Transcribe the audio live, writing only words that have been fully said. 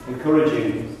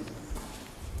encouraging.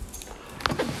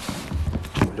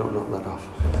 Don't knock that off.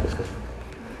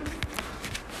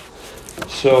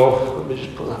 So, let me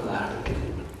just put that there.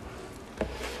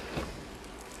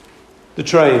 The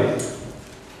train.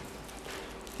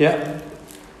 Yeah.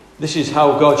 This is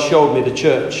how God showed me the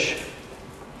church.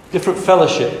 Different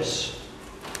fellowships,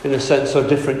 in a sense, are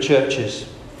different churches.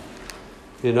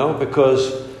 You know,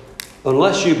 because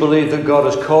unless you believe that God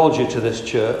has called you to this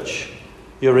church,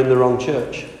 you're in the wrong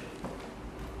church.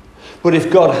 But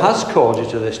if God has called you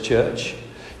to this church,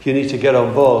 you need to get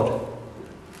on board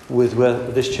with where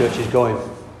this church is going.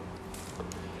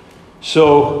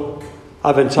 So,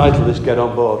 I've entitled this Get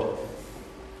On Board.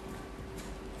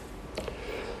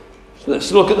 So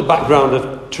let's look at the background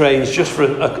of trains just for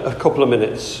a couple of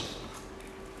minutes.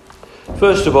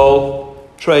 First of all,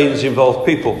 trains involve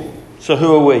people. So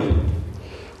who are we?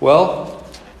 Well,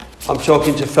 I'm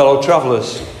talking to fellow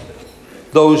travellers,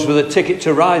 those with a ticket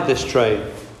to ride this train.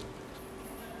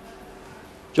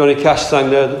 Johnny Cash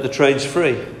sang there that the train's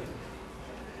free.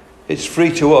 It's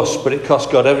free to us, but it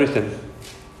cost God everything.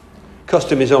 It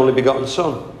cost him his only begotten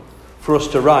Son for us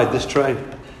to ride this train.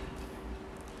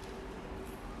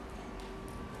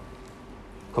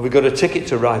 Have we got a ticket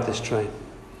to ride this train?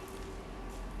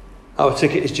 Our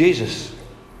ticket is Jesus.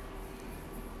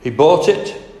 He bought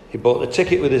it. He bought the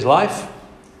ticket with his life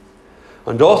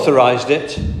and authorised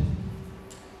it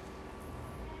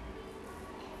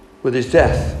with his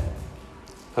death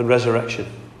and resurrection.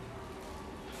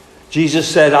 Jesus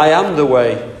said, I am the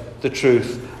way, the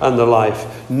truth, and the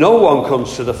life. No one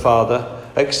comes to the Father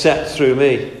except through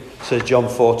me, says John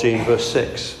 14, verse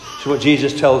 6. That's what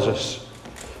Jesus tells us.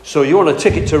 So you want a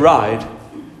ticket to ride,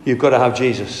 you've got to have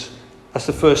Jesus. That's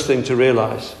the first thing to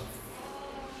realise.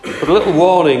 But a little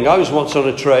warning, I was once on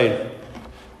a train,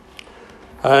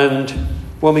 and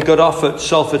when we got off at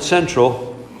Salford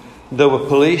Central, there were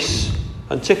police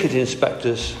and ticket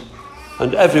inspectors,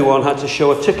 and everyone had to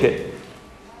show a ticket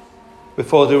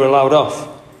before they were allowed off.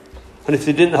 And if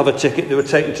they didn't have a ticket, they were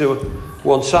taken to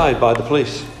one side by the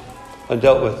police and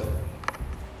dealt with.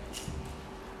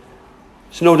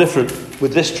 It's no different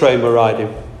with this train we're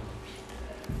riding.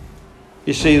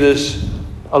 You see, there's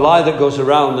a lie that goes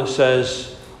around that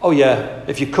says, oh yeah,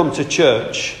 if you come to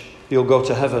church, you'll go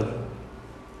to heaven.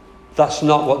 That's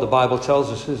not what the Bible tells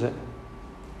us, is it?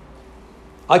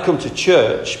 I come to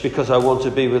church because I want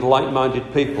to be with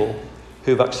like-minded people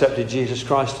who've accepted Jesus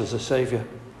Christ as a Saviour.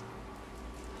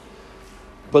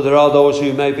 But there are those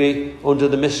who may be under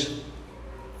the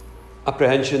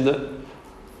misapprehension that,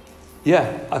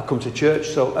 yeah, I've come to church,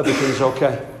 so everything's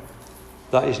okay.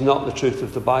 That is not the truth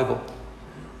of the Bible.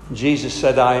 Jesus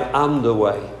said, I am the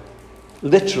way.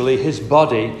 Literally, his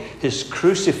body, his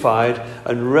crucified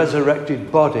and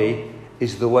resurrected body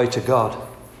is the way to God.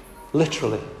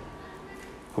 Literally.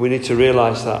 And we need to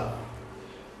realise that.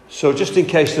 So just in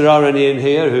case there are any in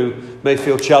here who may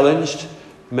feel challenged,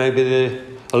 maybe they're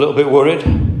a little bit worried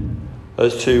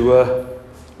as to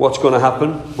what's going to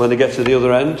happen when they get to the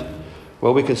other end,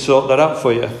 well, we can sort that out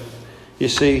for you. You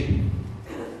see,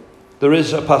 there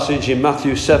is a passage in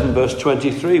Matthew 7 verse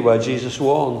 23 where Jesus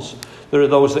warns. There are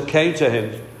those that came to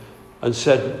him and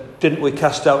said, didn't we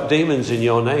cast out demons in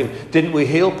your name? Didn't we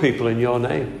heal people in your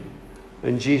name?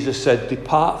 And Jesus said,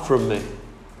 depart from me.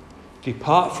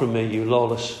 Depart from me, you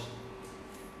lawless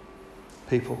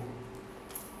people.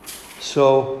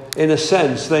 So, in a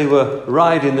sense, they were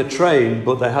riding the train,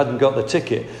 but they hadn't got the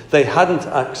ticket. They hadn't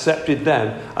accepted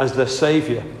them as their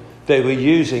saviour. They were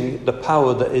using the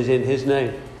power that is in his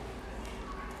name.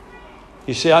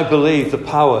 You see, I believe the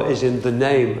power is in the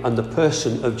name and the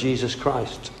person of Jesus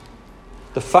Christ.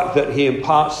 The fact that he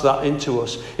imparts that into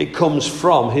us, it comes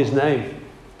from his name.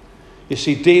 You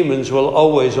see, demons will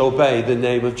always obey the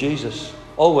name of Jesus.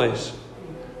 Always.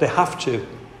 They have to,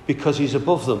 because he's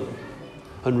above them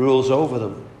and rules over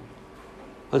them.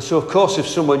 And so, of course, if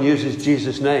someone uses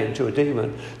Jesus' name to a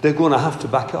demon, they're going to have to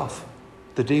back off.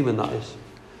 The demon, that is.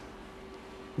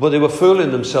 But they were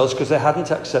fooling themselves because they hadn't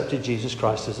accepted Jesus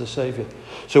Christ as the Saviour.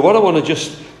 So what I want to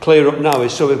just clear up now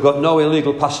is, so we've got no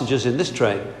illegal passengers in this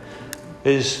train,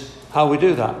 is how we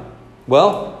do that.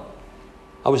 Well,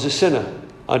 I was a sinner.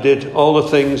 I did all the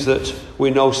things that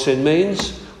we know sin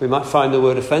means. We might find the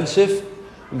word offensive,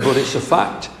 but it's a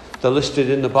fact. They're listed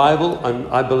in the Bible, and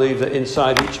I believe that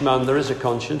inside each man there is a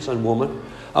conscience and woman.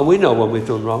 And we know when we've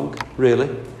done wrong, really.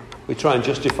 We try and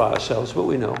justify ourselves, but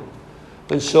we know.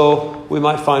 And so we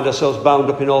might find ourselves bound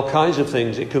up in all kinds of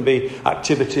things. It can be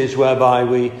activities whereby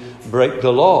we break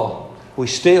the law. We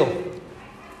steal.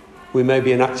 We may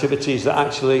be in activities that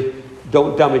actually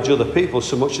don't damage other people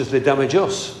so much as they damage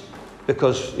us.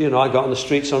 Because, I got on the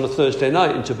streets on a Thursday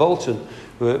night into Bolton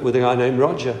with a guy named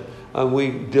Roger. And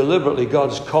we deliberately,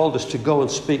 God's called us to go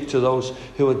and speak to those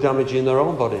who are damaging their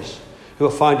own bodies, who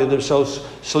are finding themselves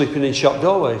sleeping in shop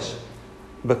doorways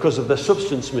because of their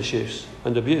substance misuse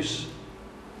and abuse.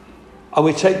 And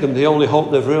we take them the only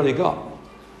hope they've really got,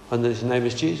 and his name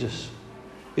is Jesus.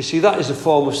 You see, that is a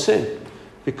form of sin,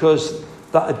 because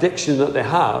that addiction that they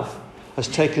have has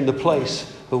taken the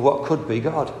place of what could be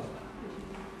God.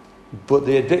 But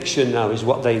the addiction now is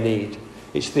what they need.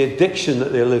 It's the addiction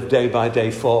that they live day by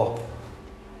day for,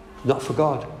 not for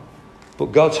God.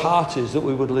 But God's heart is that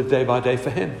we would live day by day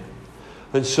for him.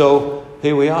 And so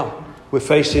here we are. We're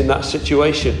facing that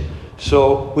situation.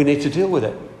 So we need to deal with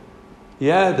it.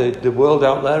 Yeah, the world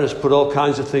out there has put all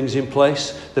kinds of things in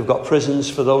place. They've got prisons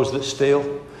for those that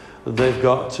steal. They've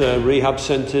got rehab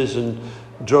centres and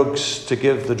drugs to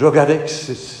give the drug addicts.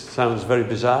 It sounds very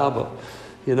bizarre, but,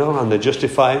 and they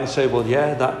justify it and say, well,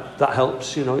 yeah, that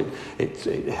helps.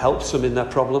 It helps them in their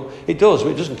problem. It does, but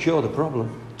it doesn't cure the problem.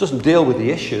 It doesn't deal with the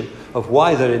issue of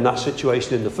why they're in that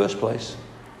situation in the first place.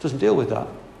 It doesn't deal with that.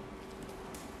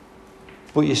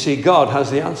 But you see, God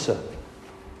has the answer.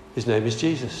 His name is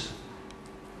Jesus.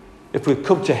 If we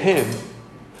come to him,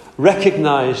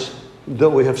 recognise that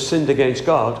we have sinned against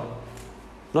God,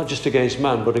 not just against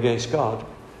man, but against God,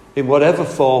 in whatever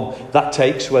form that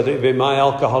takes, whether it be my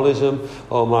alcoholism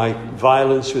or my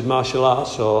violence with martial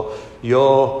arts or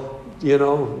your,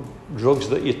 drugs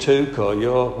that you took or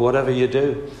your whatever you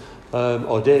do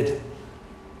or did.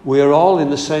 We are all in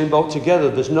the same boat together.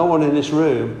 There's no one in this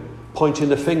room pointing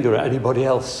the finger at anybody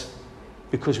else,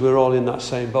 because we're all in that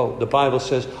same boat. The Bible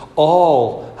says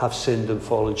all have sinned and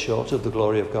fallen short of the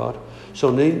glory of God. So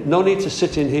no need to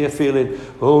sit in here feeling,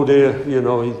 oh dear,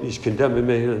 he's condemning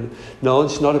me. No,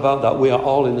 it's not about that. We are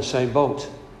all in the same boat.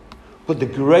 But the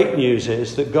great news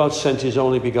is that God sent his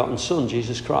only begotten Son,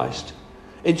 Jesus Christ,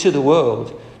 into the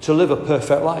world to live a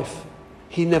perfect life.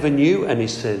 He never knew any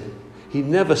sin. He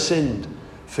never sinned.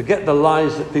 Forget the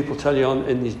lies that people tell you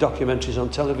in these documentaries on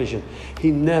television.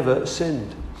 He never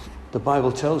sinned. The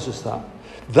Bible tells us that.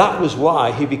 That was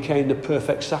why he became the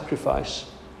perfect sacrifice.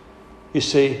 You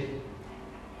see,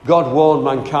 God warned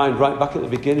mankind right back at the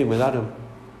beginning with Adam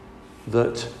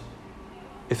that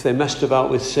if they messed about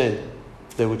with sin,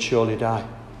 they would surely die.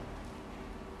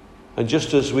 And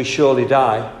just as we surely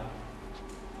die,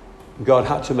 God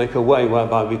had to make a way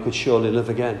whereby we could surely live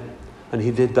again. And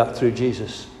he did that through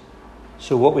Jesus.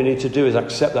 So what we need to do is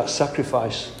accept that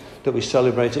sacrifice that we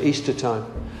celebrate at Easter time.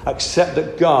 Accept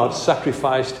that God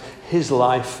sacrificed his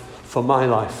life for my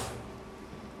life.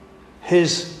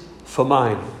 His for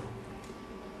mine.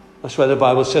 That's why the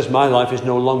Bible says my life is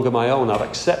no longer my own. I've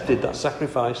accepted that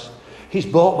sacrifice. He's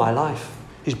bought my life.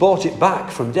 He's bought it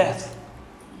back from death.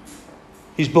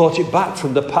 He's bought it back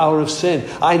from the power of sin.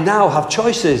 I now have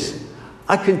choices.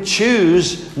 I can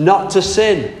choose not to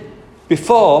sin.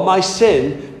 Before, my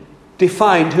sin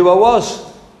defined who I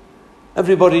was.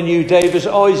 Everybody knew Dave as,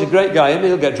 he's a great guy,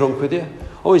 he'll get drunk with you.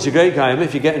 Oh, he's a great guy,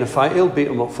 if you get in a fight, he'll beat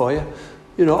him up for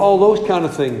you. All those kind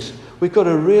of things. We've got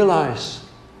to realise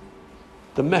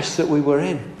the mess that we were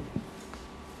in.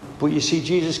 But you see,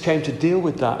 Jesus came to deal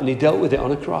with that, and he dealt with it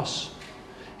on a cross.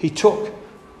 It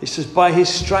says, by his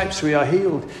stripes we are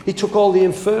healed. He took all the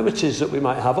infirmities that we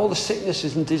might have, all the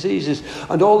sicknesses and diseases,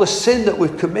 and all the sin that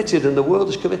we've committed and the world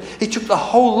has committed. He took the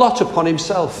whole lot upon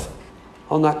himself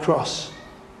on that cross.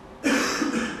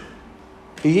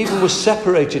 He even was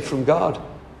separated from God.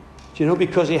 Do you know?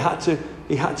 Because he had to,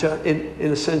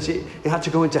 in a sense, he had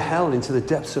to go into hell, into the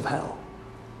depths of hell.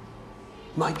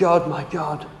 My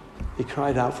God, he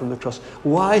cried out from the cross.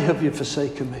 Why have you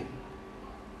forsaken me?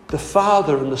 The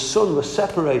Father and the Son were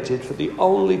separated for the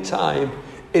only time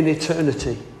in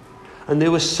eternity. And they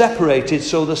were separated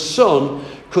so the Son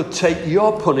could take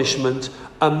your punishment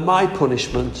and my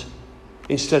punishment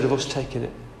instead of us taking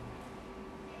it.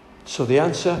 So the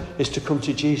answer is to come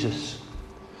to Jesus,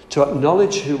 to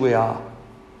acknowledge who we are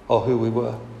or who we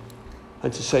were,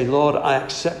 and to say, Lord, I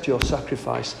accept your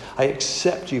sacrifice. I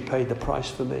accept you paid the price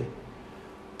for me.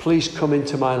 Please come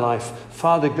into my life.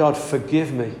 Father God,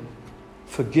 forgive me.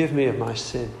 Forgive me of my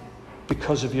sin.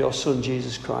 Because of your Son,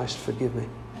 Jesus Christ, forgive me.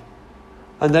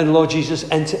 And then, Lord Jesus,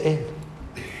 enter in.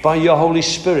 By your Holy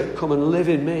Spirit, come and live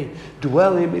in me.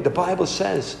 Dwell in me. The Bible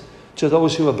says to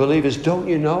those who are believers, don't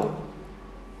you know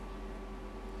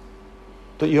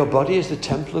that your body is the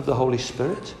temple of the Holy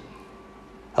Spirit?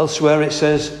 Elsewhere it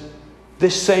says,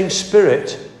 this same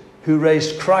Spirit who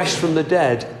raised Christ from the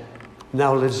dead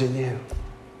now lives in you.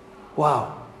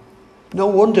 Wow. No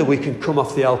wonder we can come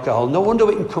off the alcohol. No wonder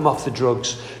we can come off the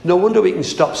drugs. No wonder we can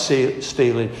stop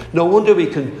stealing. No wonder we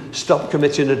can stop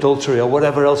committing adultery or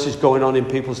whatever else is going on in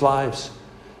people's lives.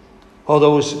 Or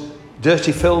those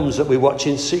dirty films that we watch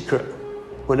in secret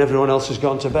when everyone else has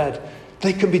gone to bed.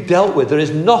 They can be dealt with. There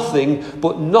is nothing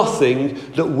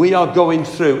that we are going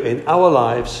through in our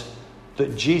lives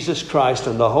that Jesus Christ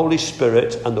and the Holy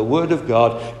Spirit and the Word of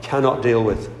God cannot deal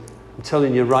with. I'm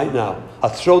telling you right now, I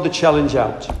throw the challenge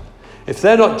out. If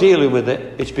they're not dealing with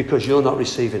it, it's because you're not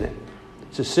receiving it.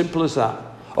 It's as simple as that.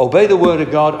 Obey the Word of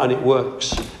God and it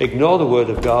works. Ignore the Word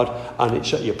of God and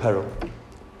it's at your peril.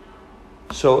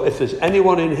 So if there's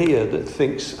anyone in here that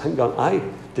thinks, hang on, I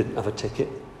didn't have a ticket,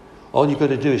 all you've got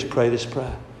to do is pray this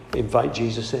prayer. Invite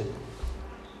Jesus in.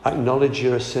 Acknowledge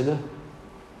you're a sinner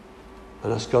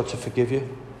and ask God to forgive you.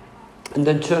 And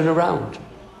then turn around.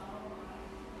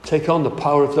 Take on the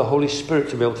power of the Holy Spirit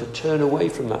to be able to turn away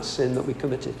from that sin that we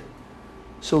committed.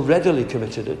 So readily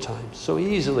committed at times. So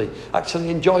easily. Actually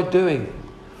enjoyed doing.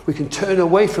 We can turn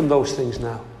away from those things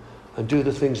now and do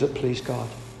the things that please God.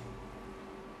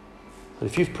 And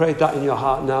if you've prayed that in your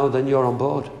heart now, then you're on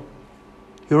board.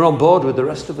 You're on board with the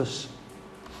rest of us.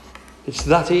 It's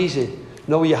that easy.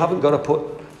 No, you haven't got to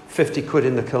put 50 quid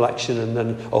in the collection and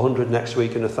then 100 next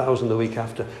week and 1,000 the week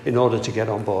after in order to get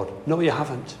on board. No, you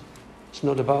haven't. It's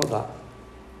not about that.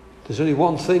 There's only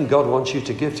one thing God wants you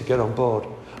to give to get on board,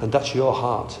 and that's your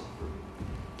heart.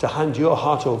 To hand your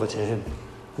heart over to him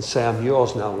and say, I'm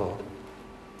yours now, Lord.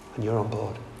 And you're on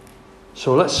board.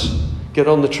 So let's get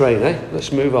on the train,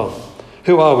 Let's move on.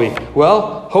 Who are we?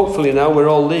 Well, hopefully now we're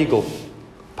all legal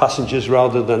passengers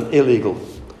rather than illegal.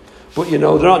 But you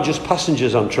know, there aren't just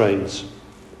passengers on trains.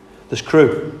 There's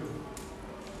crew.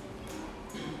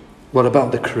 What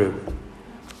about the crew?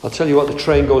 I'll tell you what, the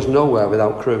train goes nowhere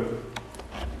without crew.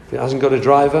 If it hasn't got a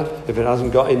driver, if it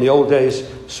hasn't got, in the old days,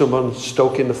 someone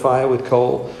stoking the fire with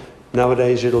coal,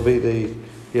 nowadays it'll be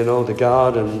the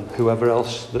guard and whoever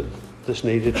else that's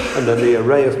needed, and then the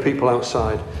array of people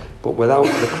outside. But without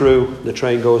the crew, the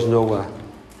train goes nowhere.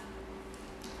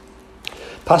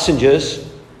 Passengers,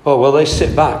 they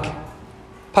sit back.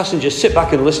 Passengers sit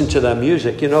back and listen to their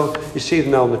music. You see them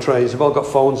now on the trains. They've all got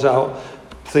phones out,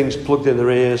 things plugged in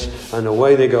their ears, and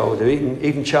away they go. They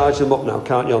even charge them up now,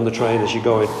 can't you, on the train as you're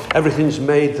going. Everything's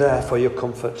made there for your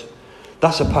comfort.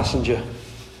 That's a passenger.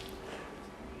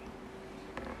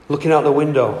 Looking out the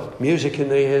window, music in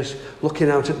the ears, looking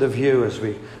out at the view as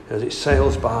it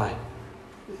sails by.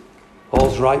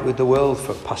 All's right with the world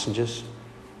for passengers.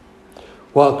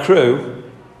 While crew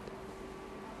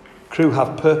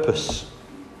have purpose.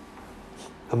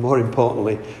 And more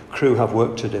importantly, crew have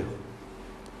work to do.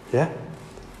 Yeah?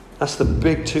 That's the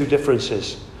big two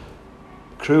differences.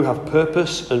 Crew have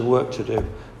purpose and work to do.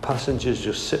 Passengers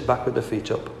just sit back with their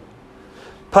feet up.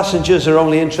 Passengers are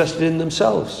only interested in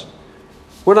themselves.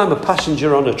 When I'm a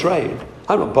passenger on a train,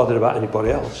 I'm not bothered about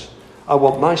anybody else. I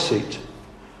want my seat.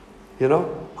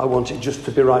 I want it just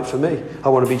to be right for me. I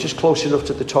want to be just close enough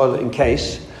to the toilet in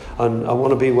case, and I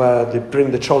want to be where they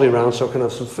bring the trolley around so I can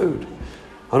have some food.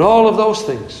 And all of those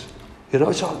things.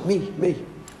 It's all me.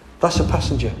 That's a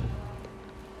passenger.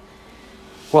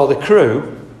 While the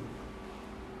crew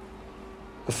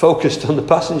are focused on the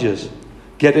passengers,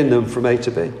 getting them from A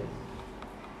to B.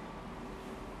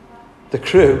 The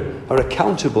crew are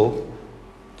accountable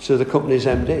to the company's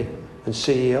MD and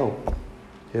CEO.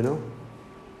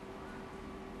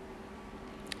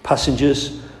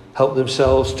 Passengers help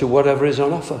themselves to whatever is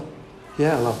on offer.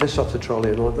 Yeah, I'll have this off the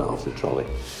trolley and I'll have that off the trolley.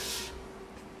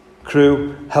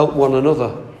 Crew help one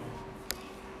another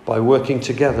by working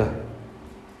together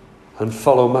and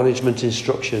follow management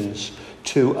instructions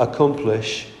to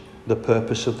accomplish the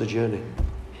purpose of the journey.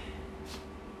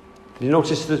 You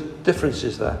notice the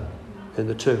differences there in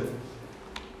the two.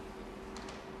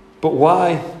 But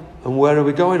why and where are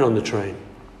we going on the train?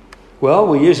 Well,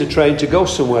 we use a train to go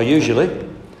somewhere usually,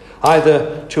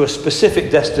 either to a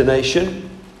specific destination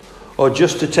or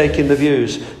just to take in the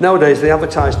views. Nowadays they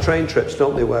advertise train trips,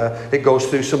 don't they, where it goes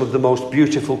through some of the most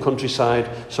beautiful countryside,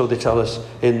 so they tell us,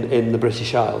 in the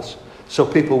British Isles. So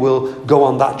people will go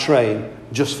on that train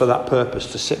just for that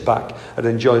purpose, to sit back and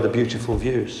enjoy the beautiful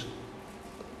views.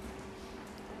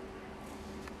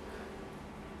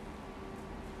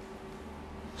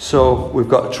 So we've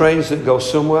got trains that go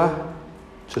somewhere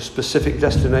to specific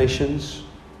destinations,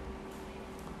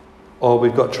 or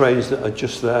we've got trains that are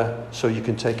just there so you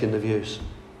can take in the views.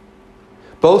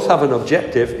 Both have an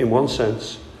objective in one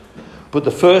sense, but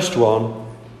the first one,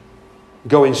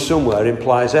 going somewhere,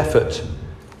 implies effort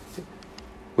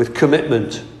with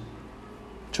commitment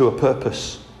to a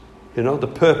purpose. The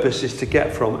purpose is to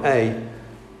get from A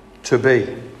to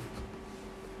B.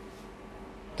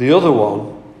 The other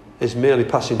one is merely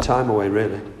passing time away,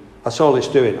 really. That's all it's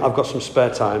doing. I've got some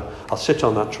spare time. I'll sit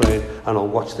on that train and I'll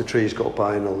watch the trees go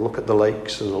by and I'll look at the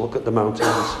lakes and I'll look at the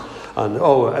mountains and,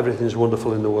 everything's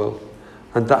wonderful in the world.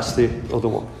 And that's the other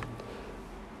one.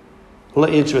 I'll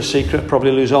let you into a secret,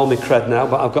 probably lose all my cred now,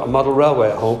 but I've got a model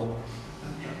railway at home.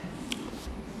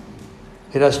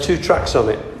 It has 2 tracks on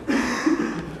it.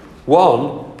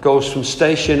 One goes from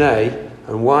station A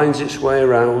and winds its way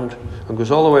around and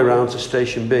goes all the way around to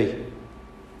station B,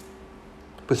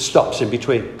 with stops in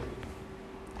between.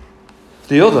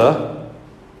 The other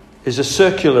is a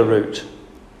circular route,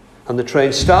 and the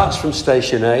train starts from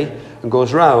station A and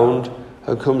goes round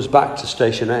and comes back to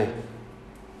station A.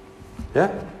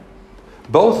 Yeah?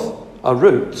 Both are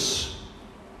routes,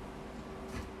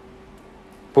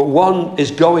 but one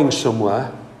is going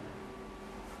somewhere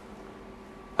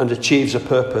and achieves a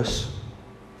purpose.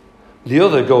 The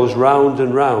other goes round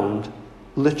and round,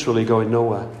 literally going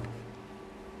nowhere.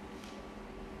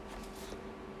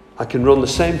 I can run the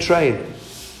same train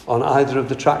on either of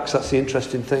the tracks. That's the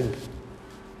interesting thing.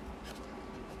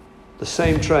 The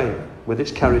same train with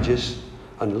its carriages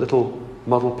and little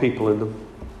model people in them.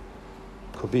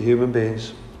 Could be human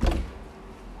beings.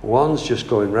 One's just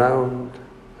going round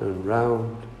and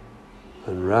round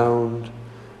and round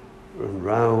and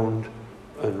round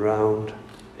and round.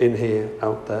 In here,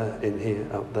 out there, in here,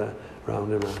 out there,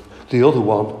 round and round. The other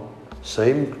one,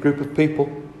 same group of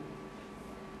people,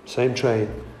 same train,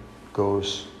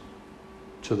 goes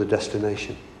to the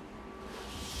destination.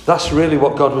 That's really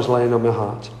what God was laying on my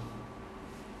heart.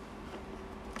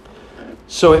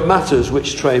 So it matters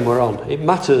which train we're on. It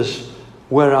matters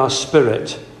where our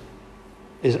spirit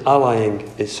is allying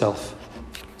itself.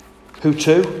 Who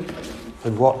to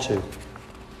and what to.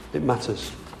 It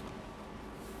matters.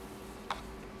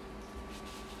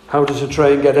 How does a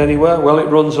train get anywhere? Well, it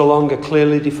runs along a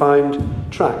clearly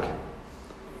defined track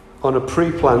on a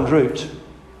pre-planned route.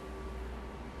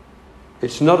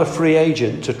 It's not a free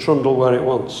agent to trundle where it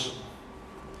wants.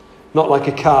 Not like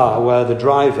a car where the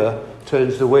driver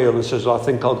turns the wheel and says, I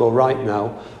think I'll go right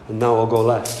now, and now I'll go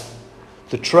left.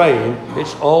 The train,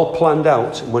 it's all planned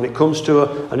out. And when it comes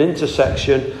to an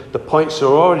intersection, the points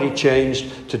are already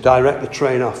changed to direct the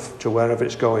train off to wherever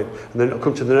it's going. And then it'll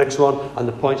come to the next one, and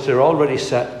the points are already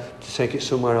set to take it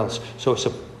somewhere else. So it's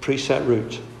a preset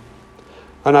route.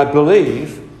 And I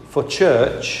believe for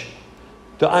church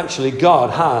that actually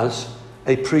God has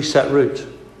a preset route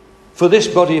for this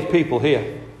body of people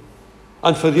here,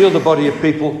 and for the other body of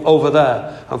people over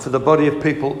there, and for the body of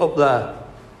people up there,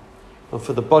 and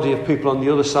for the body of people on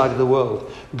the other side of the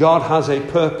world. God has a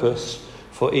purpose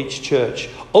for each church.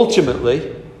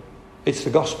 Ultimately, it's the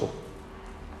gospel.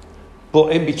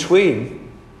 But in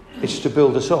between, it's to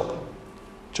build us up,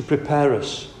 to prepare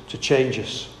us, to change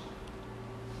us.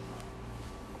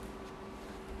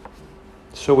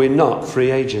 So we're not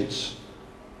free agents.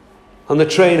 And the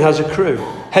train has a crew,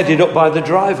 headed up by the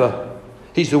driver.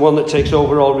 He's the one that takes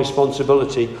overall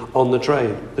responsibility on the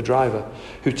train, the driver,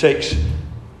 who takes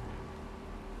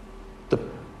the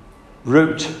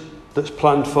route that's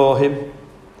planned for him.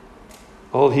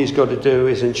 All he's got to do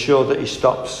is ensure that he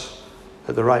stops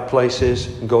at the right places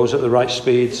and goes at the right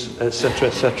speeds, etc.,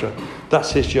 etc.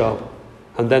 That's his job.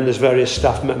 And then there's various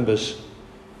staff members,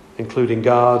 including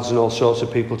guards and all sorts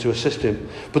of people to assist him.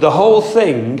 But the whole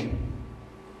thing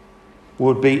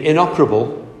would be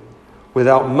inoperable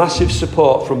without massive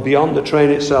support from beyond the train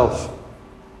itself,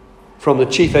 from the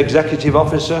chief executive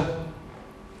officer,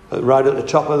 right at the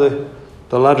top of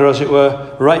the ladder, as it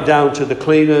were, right down to the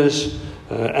cleaners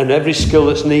and every skill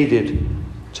that's needed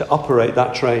to operate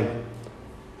that train.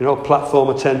 You know, platform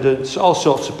attendants, all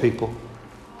sorts of people.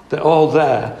 They're all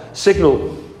there.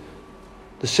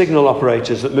 The signal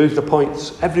operators that move the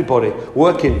points, everybody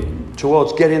working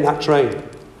towards getting that train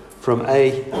from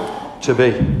A to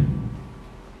B.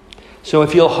 So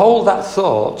if you'll hold that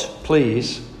thought,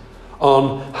 please,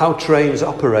 on how trains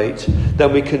operate,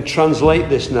 then we can translate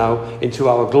this now into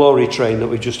our glory train that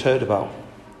we just heard about.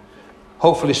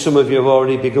 Hopefully some of you have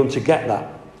already begun to get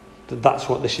that that's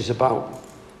what this is about.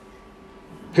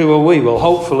 Who are we? Well,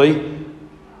 hopefully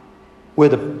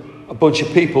we're a bunch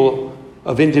of people,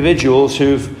 of individuals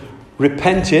who've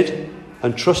repented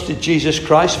and trusted Jesus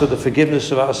Christ for the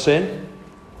forgiveness of our sin,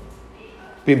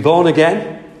 been born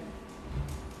again,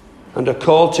 and are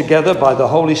called together by the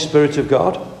Holy Spirit of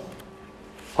God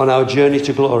on our journey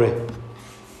to glory.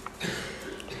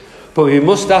 But we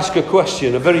must ask a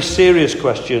question, a very serious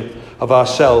question of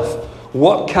ourselves.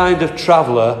 What kind of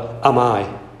traveller am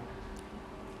I?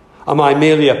 Am I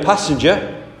merely a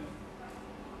passenger?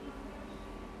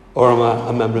 Or am I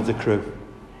a member of the crew?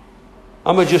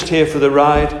 Am I just here for the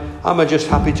ride? Am I just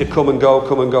happy to come and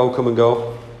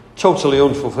go, totally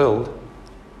unfulfilled?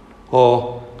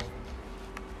 Or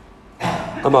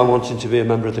am I wanting to be a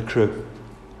member of the crew?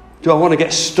 Do I want to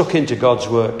get stuck into God's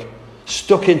work,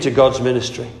 stuck into God's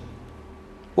ministry?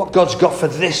 What God's got for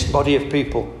this body of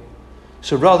people.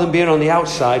 So rather than being on the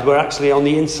outside, we're actually on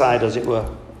the inside, as it were,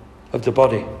 of the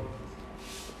body.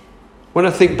 When I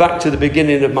think back to the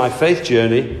beginning of my faith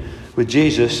journey with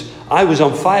Jesus, I was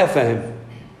on fire for him.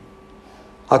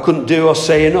 I couldn't do or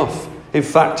say enough. In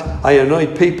fact, I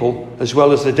annoyed people as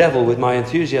well as the devil with my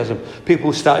enthusiasm.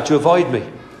 People started to avoid me.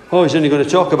 Oh, he's only going to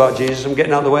talk about Jesus. I'm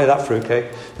getting out of the way of that fruitcake.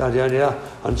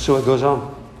 And so it goes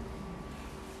on.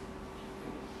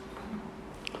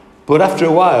 But after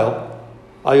a while,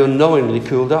 I unknowingly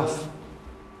cooled off.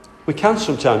 We can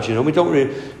sometimes, we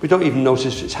don't even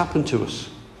notice it's happened to us.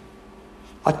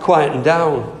 I'd quietened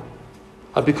down.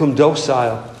 I'd become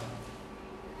docile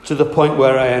to the point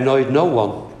where I annoyed no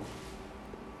one,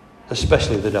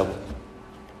 especially the devil.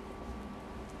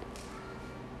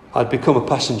 I'd become a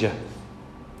passenger,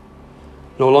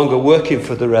 no longer working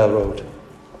for the railroad,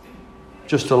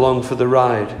 just along for the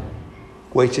ride,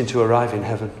 waiting to arrive in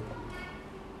heaven.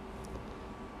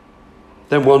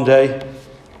 Then one day,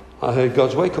 I heard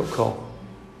God's wake-up call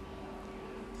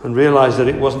and realised that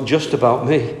it wasn't just about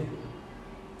me.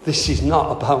 This is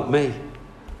not about me.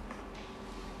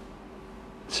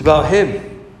 It's about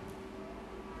him.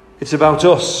 It's about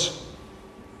us.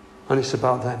 And it's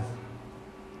about them.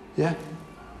 Yeah?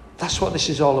 That's what this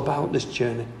is all about, this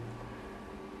journey.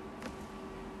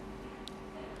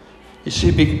 You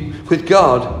see, with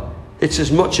God, it's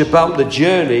as much about the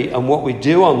journey and what we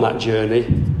do on that journey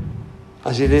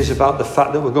as it is about the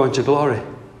fact that we're going to glory.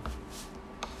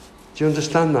 Do you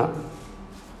understand that?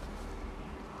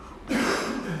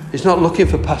 He's not looking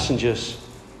for passengers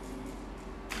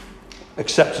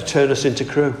except to turn us into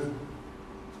crew.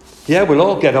 Yeah, we'll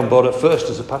all get on board at first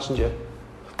as a passenger.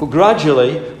 But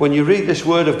gradually, when you read this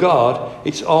word of God,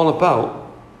 it's all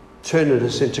about turning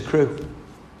us into crew.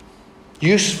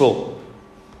 Useful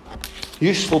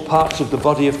parts of the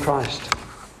body of Christ.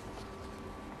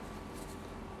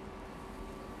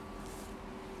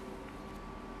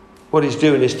 What he's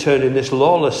doing is turning this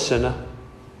lawless sinner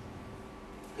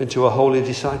into a holy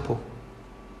disciple.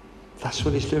 That's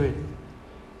what he's doing.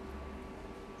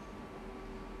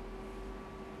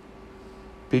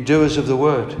 Be doers of the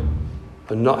word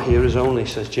and not hearers only,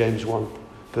 says James 1,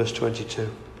 verse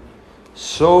 22.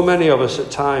 So many of us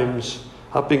at times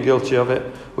have been guilty of it.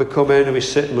 We come in and we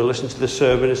sit and we listen to the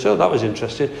sermon and say, oh, that was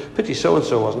interesting. Pity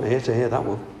so-and-so wasn't here to hear that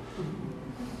one.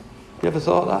 You ever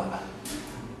thought that?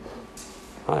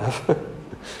 I have.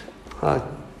 I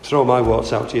throw my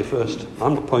warts out to you first.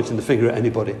 I'm not pointing the finger at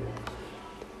anybody.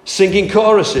 Singing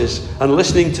choruses and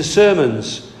listening to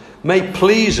sermons may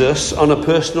please us on a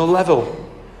personal level.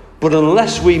 But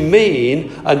unless we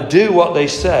mean and do what they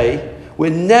say,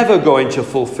 we're never going to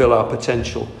fulfill our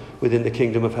potential within the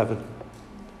kingdom of heaven.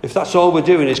 If that's all we're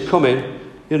doing is coming,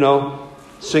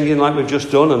 singing like we've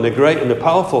just done, and they're great and they're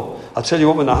powerful. I'll tell you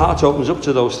what, when the heart opens up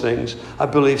to those things, I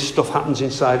believe stuff happens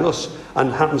inside us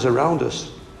and happens around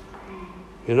us.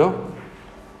 The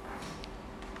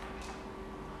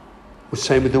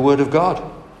same with the word of God.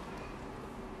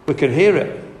 We can hear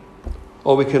it,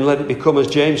 or we can let it become, as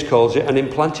James calls it, an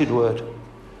implanted word.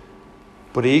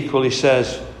 But he equally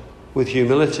says, with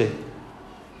humility,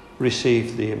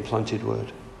 receive the implanted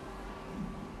word.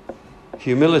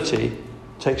 Humility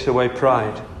takes away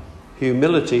pride.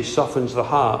 Humility softens the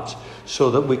heart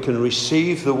so that we can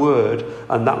receive the word,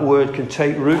 and that word can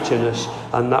take root in us,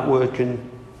 and that word can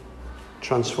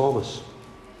transform us.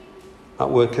 That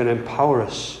word can empower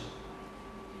us.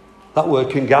 That word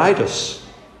can guide us.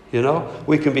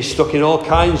 We can be stuck in all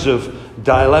kinds of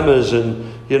dilemmas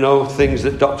and, things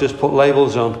that doctors put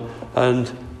labels on.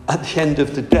 And at the end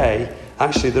of the day,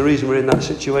 actually the reason we're in that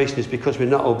situation is because we're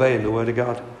not obeying the word of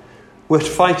God. We're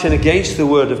fighting against the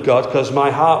word of God because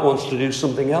my heart wants to do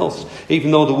something else,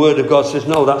 even though the word of God says,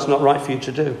 no, that's not right for you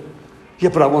to do. Yeah,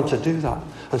 but I want to do that.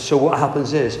 And so what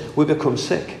happens is we become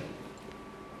sick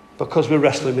because we're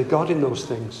wrestling with God in those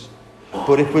things.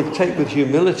 But if we take with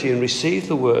humility and receive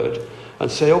the word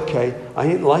and say, okay, I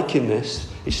ain't liking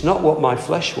this. It's not what my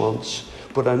flesh wants,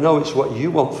 but I know it's what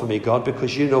you want for me, God,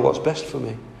 because you know what's best for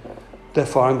me.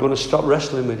 Therefore, I'm going to stop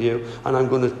wrestling with you, and I'm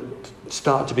going to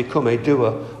start to become a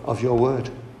doer of your word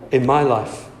in my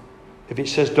life. If it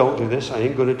says don't do this, I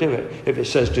ain't going to do it. If it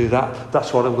says do that,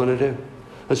 that's what I'm going to do.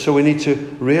 And so we need to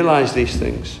realise these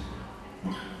things.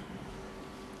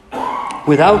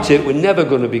 Without it, we're never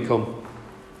going to become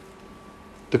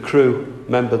the crew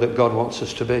member that God wants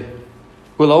us to be.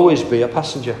 We'll always be a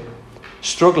passenger,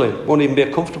 struggling. Won't even be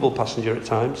a comfortable passenger at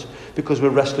times because we're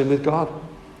wrestling with God.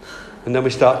 And then we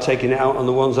start taking it out on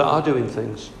the ones that are doing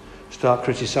things. Start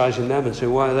criticising them and say,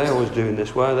 why are they always doing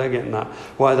this? Why are they getting that?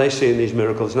 Why are they seeing these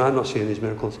miracles and I'm not seeing these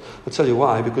miracles? I'll tell you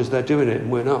why, because they're doing it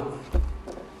and we're not.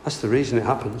 That's the reason it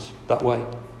happens that way.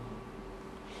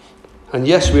 And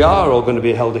yes, we are all going to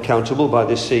be held accountable by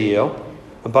this CEO.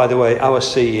 And by the way, our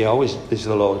CEO is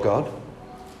the Lord God.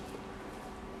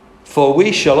 For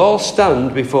we shall all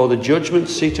stand before the judgment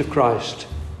seat of Christ.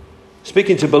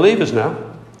 Speaking to believers now.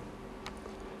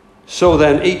 So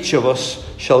then each of us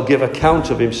shall give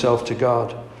account of himself to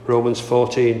God. Romans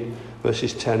 14,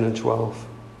 verses 10 and 12.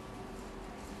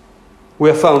 We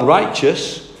are found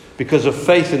righteous because of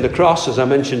faith in the cross, as I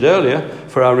mentioned earlier,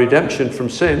 for our redemption from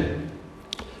sin.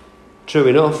 True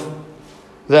enough.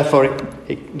 Therefore,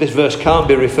 this verse can't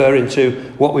be referring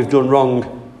to what we've done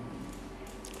wrong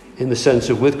in the sense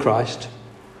of with Christ,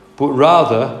 but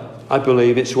rather, I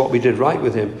believe it's what we did right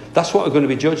with him. That's what we're going to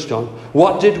be judged on.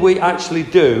 What did we actually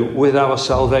do with our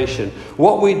salvation?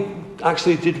 What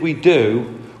did we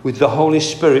do with the Holy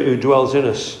Spirit who dwells in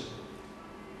us?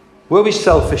 Were we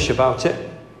selfish about it?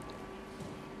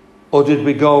 Or did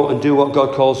we go and do what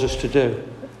God calls us to do?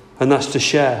 And that's to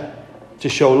share. To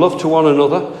show love to one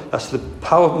another. That's the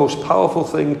most powerful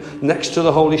thing next to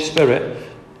the Holy Spirit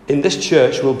in this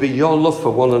church will be your love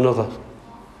for one another.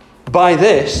 By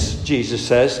this, Jesus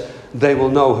says, they will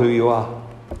know who you are.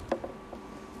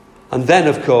 And then,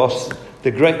 of course,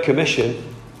 the Great Commission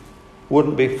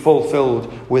wouldn't be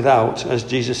fulfilled without, as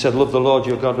Jesus said, love the Lord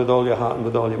your God with all your heart and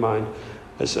with all your mind,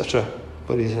 etc.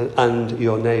 But he said, and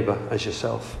your neighbour as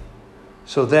yourself.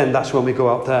 So then that's when we go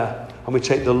out there and we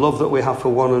take the love that we have for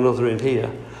one another in here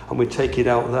and we take it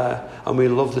out there and we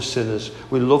love the sinners.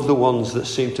 We love the ones that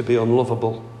seem to be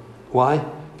unlovable. Why?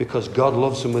 Because God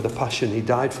loves them with a passion. He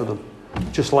died for them.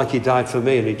 Just like he died for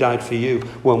me and he died for you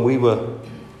when we were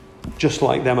just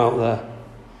like them out there.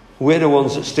 We're the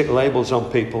ones that stick labels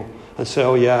on people and say,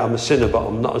 oh yeah, I'm a sinner, but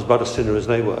I'm not as bad a sinner as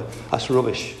they were. That's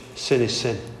rubbish. Sin is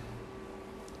sin.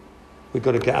 We've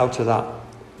got to get out of that.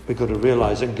 We've got to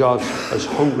realise that God is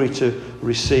hungry to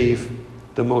receive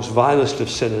the most vilest of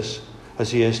sinners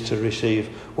as he is to receive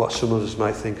what some of us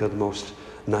might think are the most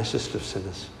nicest of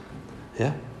sinners.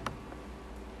 Yeah?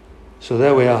 So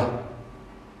there we are.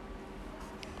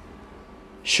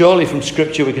 Surely from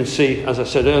Scripture we can see, as I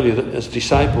said earlier, that as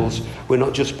disciples we're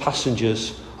not just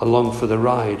passengers along for the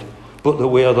ride, but that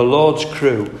we are the Lord's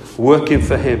crew working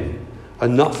for him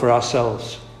and not for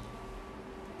ourselves.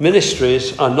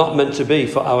 Ministries are not meant to be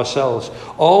for ourselves.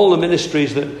 All the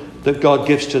ministries that God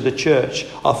gives to the church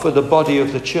are for the body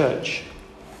of the church.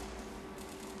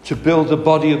 To build the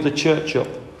body of the church up.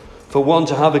 For one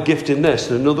to have a gift in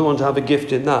this and another one to have a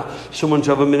gift in that. Someone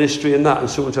to have a ministry in that and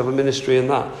someone to have a ministry in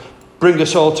that. Bring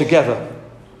us all together.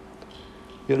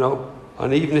 You know,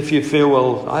 and even if you feel,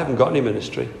 well, I haven't got any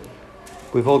ministry.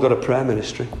 We've all got a prayer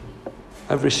ministry.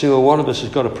 Every single one of us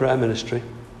has got a prayer ministry.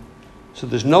 So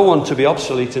there's no one to be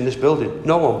obsolete in this building.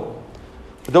 No one.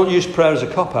 But don't use prayer as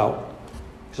a cop-out.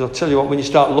 Because I'll tell you what, when you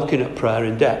start looking at prayer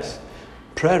in depth,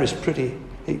 prayer is pretty,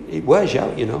 it wears you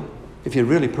out, you know. If you're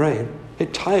really praying,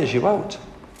 it tires you out.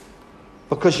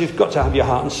 Because you've got to have your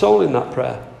heart and soul in that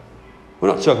prayer. We're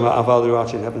not talking about our Father who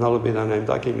art in heaven, hallowed be thy name,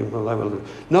 thy kingdom come, thy will be done.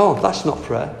 No, that's not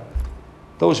prayer.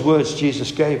 Those words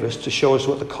Jesus gave us to show us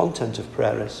what the content of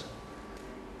prayer is.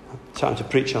 Time to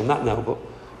preach on that now, but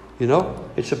you know,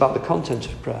 it's about the content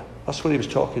of prayer. That's what he was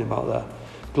talking about there.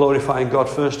 Glorifying God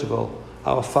first of all.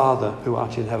 Our Father who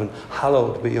art in heaven,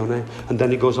 hallowed be your name. And then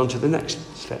he goes on to the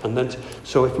next step. And then,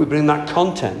 so if we bring that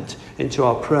content into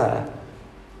our prayer,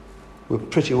 we're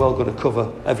pretty well going to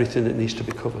cover everything that needs to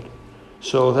be covered.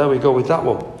 So there we go with that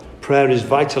one. Prayer is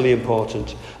vitally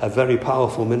important, a very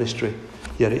powerful ministry.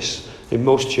 Yet it's, in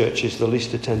most churches, the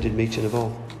least attended meeting of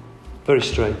all. Very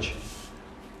strange.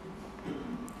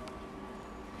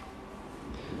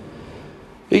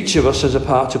 Each of us has a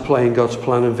part to play in God's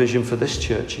plan and vision for this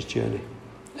church's journey.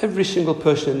 Every single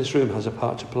person in this room has a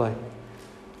part to play.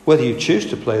 Whether you choose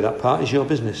to play that part is your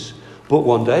business. But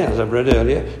one day, as I've read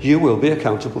earlier, you will be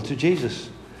accountable to Jesus.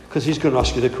 Because he's going to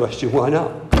ask you the question, why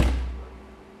not?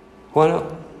 Why not?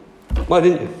 Why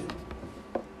didn't you?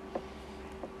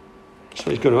 That's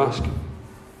what he's going to ask.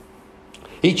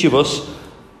 Each of us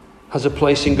has a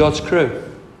place in God's crew,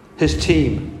 his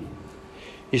team.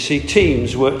 You see,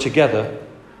 teams work together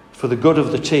for the good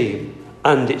of the team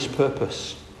and its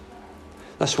purpose.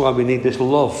 That's why we need this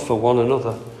love for one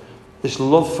another. This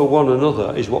love for one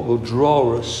another is what will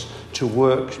draw us to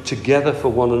work together for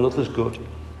one another's good.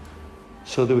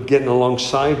 So that we're getting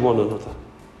alongside one another,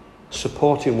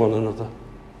 supporting one another.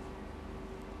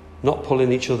 Not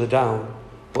pulling each other down,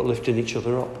 but lifting each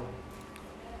other up.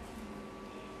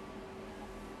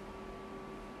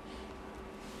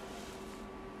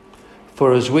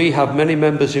 For as we have many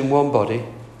members in one body,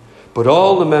 but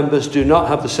all the members do not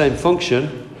have the same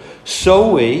function,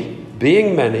 so we,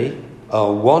 being many,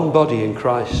 are one body in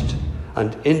Christ,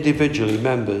 and individually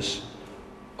members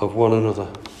of one another.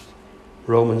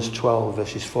 Romans 12,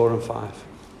 verses 4 and 5.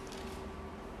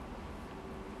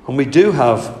 And we do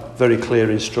have very clear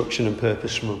instruction and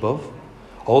purpose from above.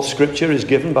 All Scripture is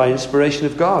given by inspiration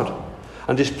of God,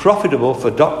 and is profitable for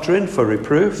doctrine, for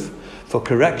reproof, for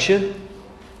correction,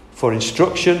 for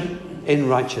instruction in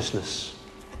righteousness,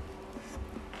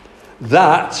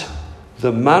 that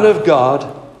the man of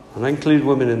God, and I include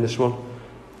women in this one,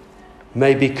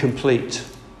 may be complete,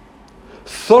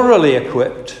 thoroughly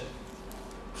equipped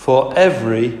for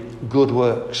every good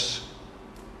works.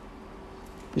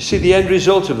 You see the end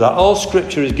result of that. All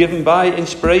Scripture is given by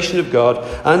inspiration of God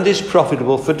and is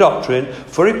profitable for doctrine,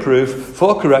 for reproof,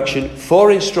 for correction,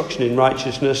 for instruction in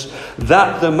righteousness,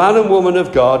 that the man and woman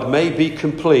of God may be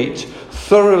complete,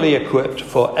 thoroughly equipped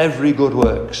for every good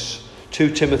works.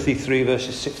 2 Timothy 3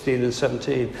 verses 16 and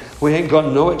 17. We ain't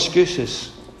got no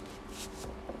excuses.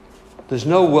 There's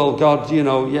no, well, God,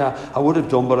 I would have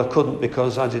done, but I couldn't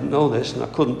because I didn't know this, and I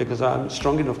couldn't because I'm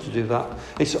strong enough to do that.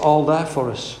 It's all there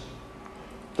for us.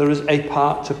 There is a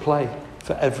part to play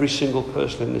for every single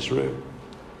person in this room.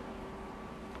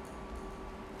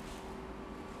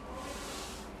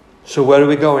 So where are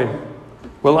we going?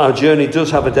 Well, our journey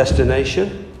does have a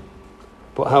destination,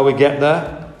 but how we get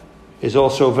there is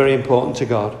also very important to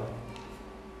God.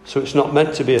 So it's not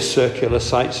meant to be a circular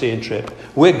sightseeing trip.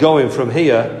 We're going from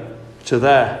here to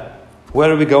there.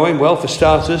 Where are we going? Well, for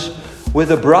starters,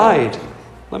 with a bride.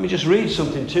 Let me just read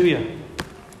something to you.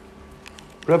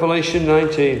 Revelation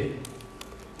 19.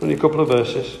 Only a couple of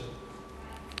verses.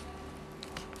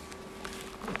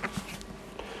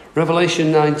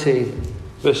 Revelation 19,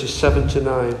 verses 7 to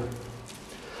 9.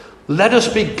 Let us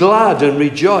be glad and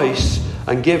rejoice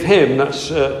and give him, that's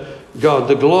God,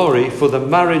 the glory, for the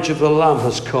marriage of the Lamb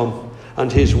has come,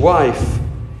 and his wife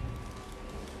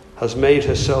has made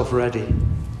herself ready.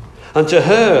 And to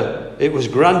her it was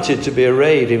granted to be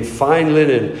arrayed in fine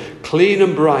linen, clean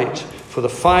and bright, for the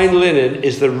fine linen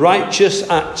is the righteous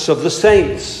acts of the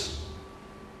saints.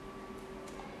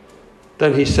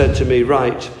 Then he said to me,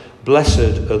 Right,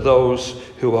 blessed are those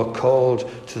who are called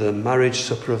to the marriage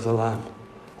supper of the Lamb.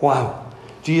 Wow.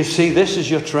 Do you see this as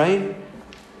your train?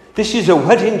 This is a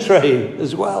wedding train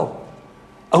as well.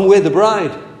 And we're the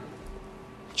bride.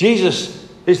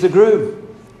 Jesus is the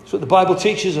groom. That's what the Bible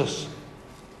teaches us.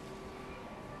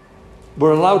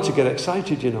 We're allowed to get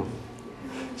excited,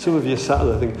 Some of you sat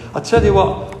there thinking, I tell you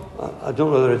what, I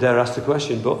don't know whether I dare ask the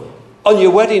question, but on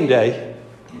your wedding day,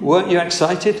 weren't you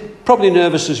excited? Probably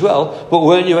nervous as well, but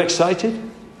weren't you excited?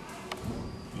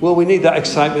 Well, we need that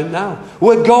excitement now.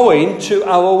 We're going to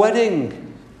our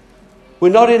wedding. We're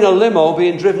not in a limo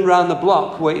being driven around the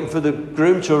block waiting for the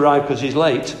groom to arrive because he's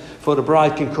late before the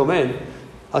bride can come in.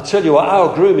 I tell you what,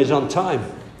 our groom is on time.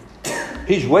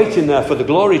 He's waiting there for the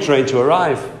glory train to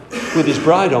arrive with his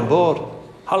bride on board.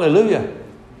 Hallelujah.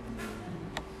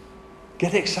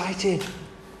 Get excited.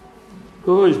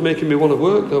 Oh, he's making me want to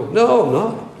work though. No, I'm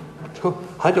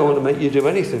not. I don't want to make you do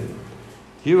anything.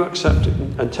 You accept it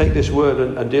and take this word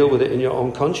and deal with it in your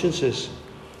own consciences.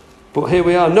 But here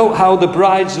we are. Note how the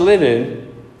bride's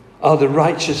linen are the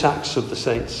righteous acts of the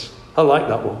saints. I like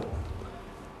that one.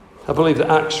 I believe that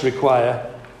acts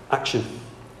require action.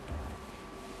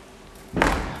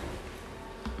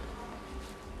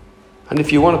 And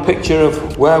if you want a picture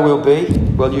of where we'll be,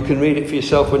 well, you can read it for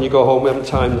yourself when you go home. We haven't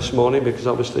time this morning because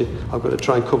obviously I've got to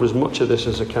try and cover as much of this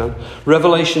as I can.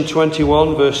 Revelation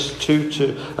 21, verse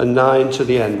 2 and 9 to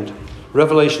the end.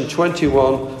 Revelation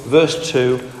 21, verse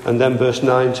 2, and then verse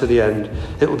 9 to the end.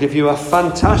 It will give you a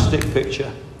fantastic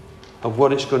picture of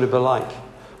what it's going to be like.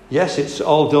 Yes, it's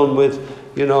all done with,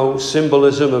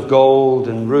 symbolism of gold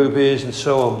and rubies and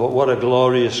so on, but what a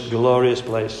glorious, glorious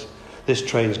place this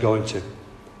train's going to.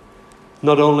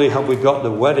 Not only have we got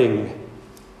the wedding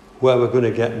where we're going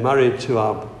to get married to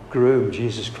our groom,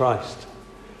 Jesus Christ,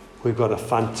 we've got a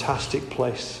fantastic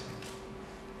place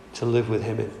to live with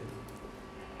him in.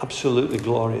 Absolutely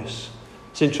glorious.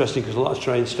 It's interesting because a lot of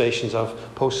train stations have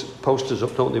posters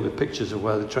up, don't they, with pictures of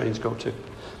where the trains go to.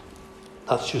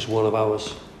 That's just one of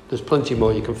ours. There's plenty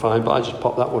more you can find, but I just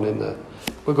popped that one in there.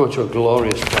 We're going to a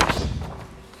glorious place.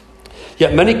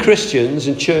 Yet many Christians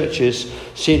and churches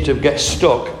seem to get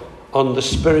stuck on the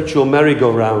spiritual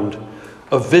merry-go-round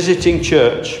of visiting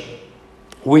church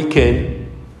week in,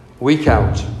 week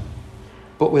out,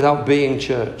 but without being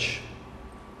church.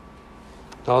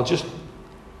 I'll just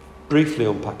briefly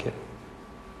unpack it.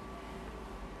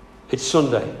 It's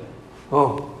Sunday.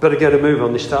 Oh, better get a move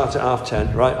on. They start at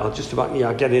 10:30. Right, I'll just about,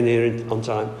 get in here on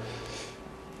time.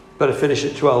 Better finish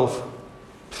at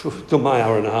 12. Done my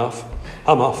hour and a half.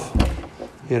 I'm off,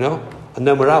 And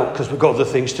then we're out because we've got other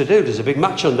things to do. There's a big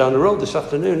match on down the road this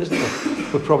afternoon, isn't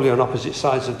there? We're probably on opposite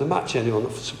sides of the match, anyone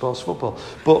that supports football.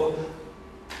 But,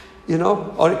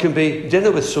 or it can be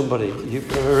dinner with somebody.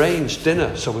 You've arranged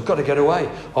dinner, so we've got to get away.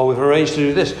 Or we've arranged to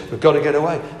do this, we've got to get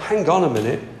away. Hang on a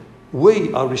minute.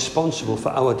 We are responsible for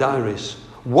our diaries.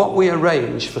 What we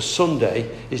arrange for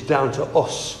Sunday is down to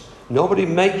us. Nobody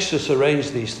makes us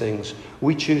arrange these things.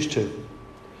 We choose to.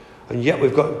 And yet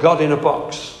we've got God in a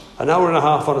box. An hour and a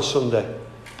half on a Sunday.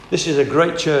 This is a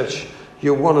great church.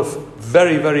 You're one of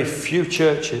very, very few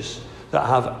churches that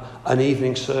have an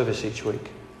evening service each week.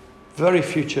 Very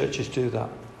few churches do that.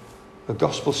 A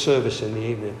gospel service in the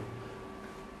evening.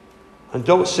 And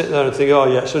don't sit there and think,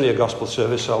 it's only a gospel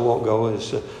service, so I won't go.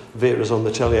 There's Vera's on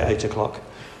the telly at 8 o'clock,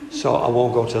 so I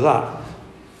won't go to that.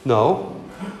 No.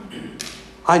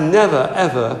 I never,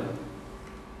 ever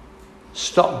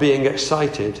stopped being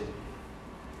excited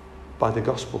by the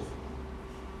gospel.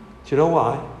 Do you know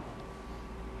why?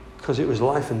 Because it was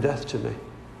life and death to me.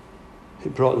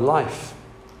 It brought life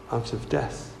out of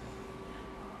death.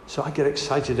 So I get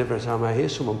excited every time I hear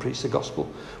someone preach the gospel.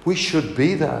 We should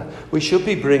be there. We should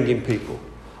be bringing people.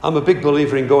 I'm a big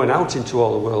believer in going out into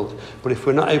all the world. But if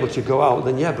we're not able to go out,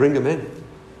 then bring them in.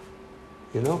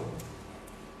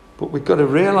 But we've got to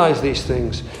realise these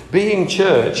things. Being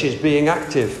church is being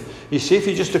active. You see, if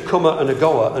you're just a comer and a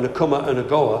goer and a comer and a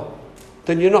goer,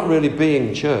 then you're not really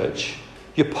being church.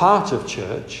 You're part of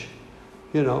church.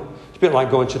 It's a bit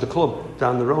like going to the club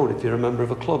down the road if you're a member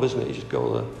of a club, isn't it? You just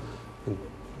go there and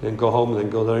then go home and then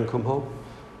go there and come home.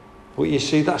 But you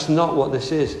see, that's not what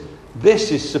this is.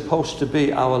 This is supposed to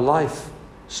be our life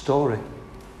story.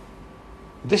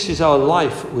 This is our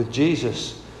life with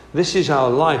Jesus. This is our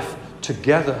life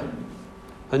together.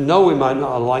 And no, we might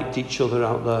not have liked each other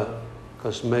out there,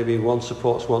 because maybe one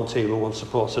supports one team and one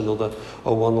supports another,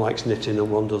 or one likes knitting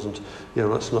and one doesn't.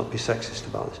 Let's not be sexist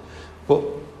about this. But,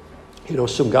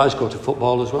 some guys go to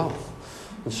football as well,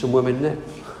 and some women knit.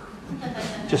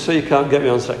 Just so you can't get me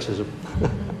on sexism.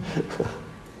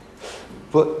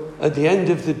 But at the end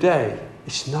of the day,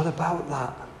 it's not about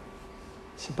that.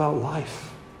 It's about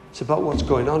life. It's about what's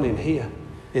going on in here,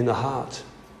 in the heart,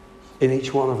 in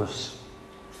each one of us.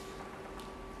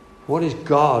 What is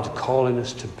God calling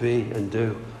us to be and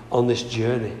do on this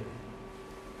journey?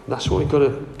 And that's what we've got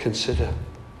to consider.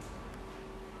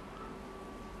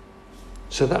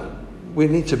 So that we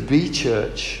need to be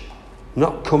church,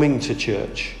 not coming to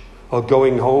church or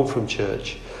going home from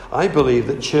church. I believe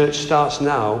that church starts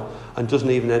now and doesn't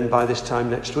even end by this time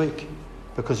next week,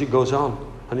 because it goes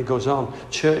on and it goes on.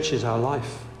 Church is our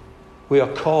life. We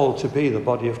are called to be the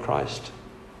body of Christ.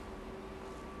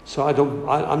 So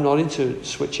I'm not into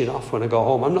switching off when I go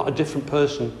home. I'm not a different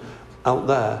person out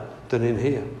there than in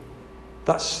here.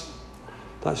 That's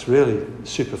really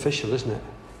superficial, isn't it?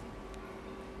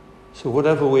 So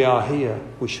whatever we are here,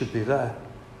 we should be there.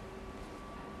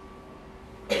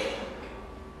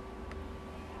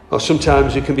 Or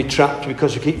sometimes we can be trapped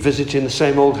because we keep visiting the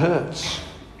same old hurts,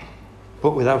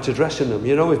 but without addressing them.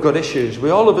 We've got issues.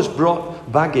 All of us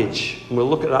brought baggage, and we'll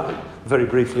look at that very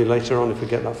briefly later on if we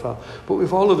get that far. But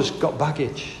we've all of us got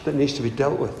baggage that needs to be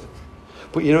dealt with.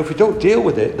 But if we don't deal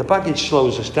with it, the baggage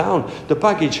slows us down. The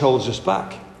baggage holds us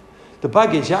back. The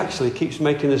baggage actually keeps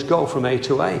making us go from A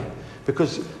to A,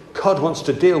 because God wants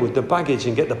to deal with the baggage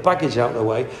and get the baggage out of the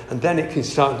way, and then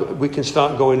we can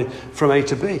start going from A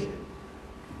to B.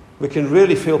 We can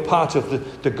really feel part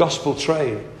of the gospel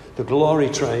train, the glory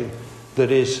train that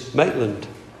is Maitland.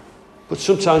 But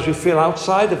sometimes we feel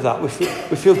outside of that. We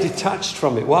feel detached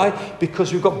from it. Why?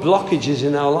 Because we've got blockages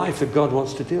in our life that God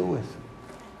wants to deal with.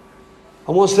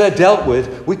 And once they're dealt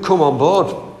with, we come on board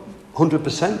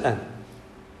 100% then.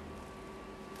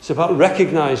 It's about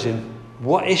recognizing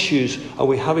what issues are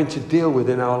we having to deal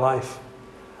with in our life.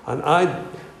 And I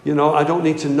don't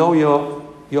need to know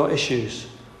your issues.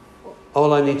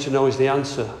 All I need to know is the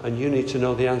answer, and you need to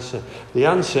know the answer. The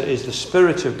answer is the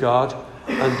Spirit of God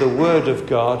and the Word of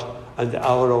God and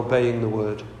our obeying the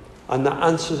Word. And that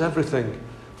answers everything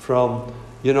from,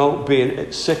 being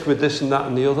sick with this and that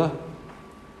and the other,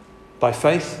 by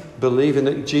faith, believing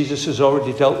that Jesus has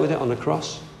already dealt with it on the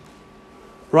cross,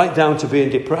 right down to being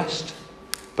depressed,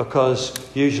 because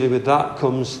usually with that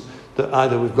comes that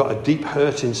either we've got a deep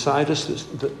hurt inside us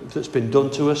that's been done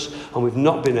to us, and we've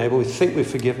not been able, we think we've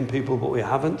forgiven people, but we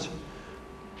haven't.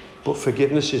 But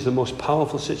forgiveness is the most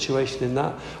powerful situation in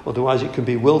that. Otherwise it can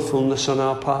be willfulness on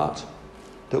our part,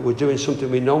 that we're doing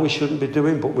something we know we shouldn't be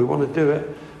doing, but we want to do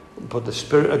it. but the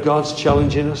Spirit of God's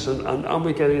challenging us and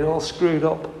we're getting all screwed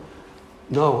up.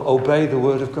 No, obey the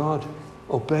Word of God.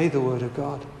 Obey the Word of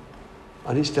God.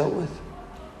 And it's dealt with.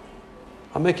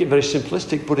 I make it very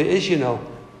simplistic, but it is,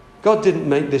 God didn't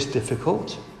make this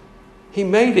difficult. He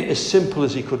made it as simple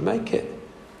as he could make it.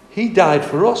 He died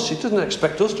for us. He doesn't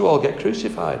expect us to all get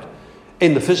crucified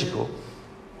in the physical.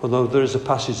 Although there is a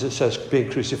passage that says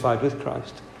being crucified with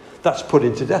Christ. That's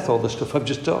putting to death all the stuff I've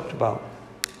just talked about.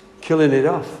 Killing it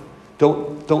off.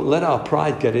 Don't let our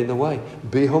pride get in the way.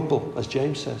 Be humble, as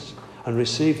James says, and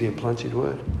receive the implanted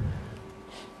word.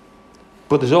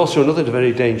 But there's also another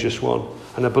very dangerous one.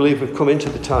 And I believe we've come into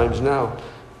the times now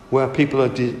where people are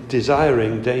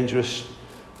desiring dangerous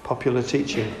popular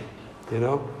teaching.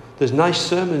 There's nice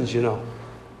sermons,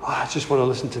 I just want to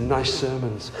listen to nice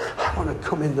sermons. I want to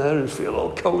come in there and feel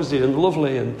all cozy and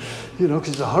lovely and, because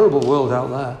it's a horrible world out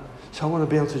there. So I want to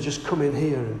be able to just come in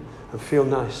here and feel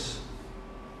nice.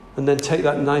 And then take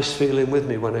that nice feeling with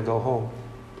me when I go home.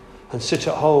 And sit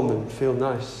at home and feel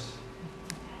nice.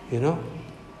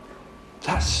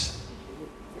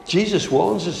 Jesus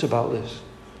warns us about this.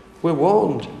 We're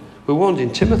warned. We're warned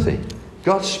in Timothy.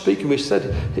 God's speaking. We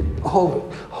said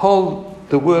all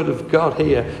the word of God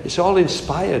here, it's all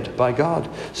inspired by God.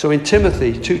 So in 2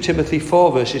 Timothy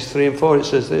 4 verses 3 and 4, it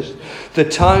says this: the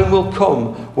time will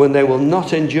come when they will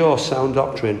not endure sound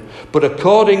doctrine, but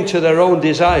according to their own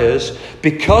desires,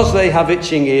 because they have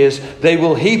itching ears, they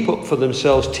will heap up for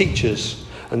themselves teachers,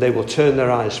 and they will turn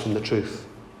their eyes from the truth.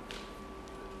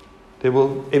 They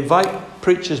will invite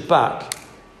preachers back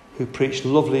who preach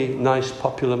lovely, nice,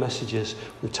 popular messages.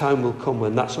 The time will come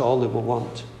when that's all they will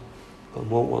want and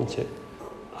won't want it.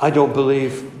 I don't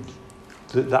believe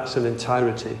that that's an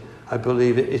entirety. I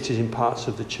believe it is in parts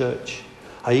of the church.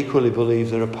 I equally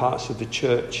believe there are parts of the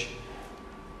church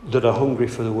that are hungry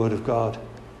for the word of God,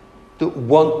 that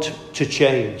want to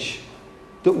change,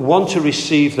 that want to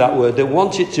receive that word. They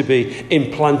want it to be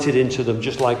implanted into them,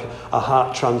 just like a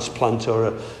heart transplant or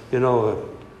a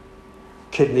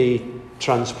kidney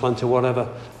transplant or whatever,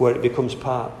 where it becomes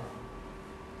part.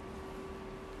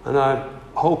 And I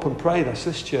hope and pray that's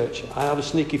this church. I have a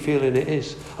sneaky feeling it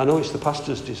is. I know it's the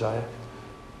pastor's desire.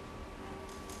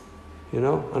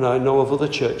 And I know of other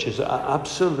churches that are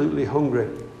absolutely hungry.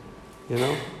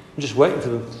 I'm just waiting for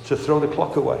them to throw the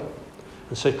clock away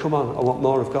and say, come on, I want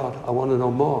more of God. I want to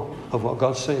know more of what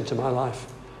God's saying to my life.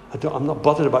 I'm not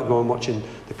bothered about going and watching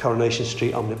the Coronation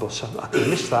Street omnibus. I can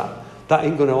miss that. That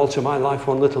ain't going to alter my life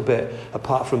one little bit,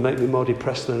 apart from make me more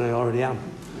depressed than I already am.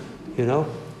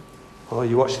 Or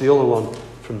you watch the other one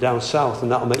from down south and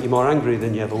that'll make you more angry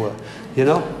than you ever were.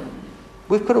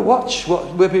 We've got to watch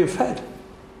what we're being fed.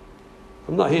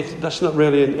 I'm not here, that's not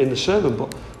really in the sermon,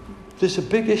 but there's a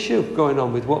big issue going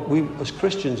on with what we as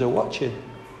Christians are watching.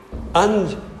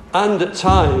 And at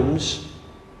times,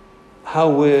 how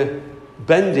we're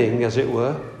bending, as it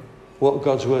were, what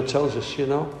God's word tells us,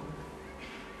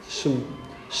 Some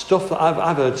stuff that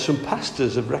I've heard some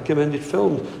pastors have recommended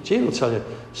films. Jean will tell you,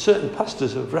 certain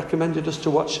pastors have recommended us to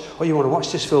watch, you want to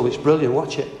watch this film, it's brilliant,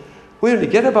 watch it. We only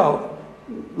get about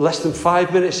less than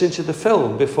 5 minutes into the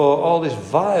film before all this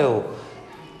vile,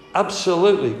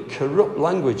 absolutely corrupt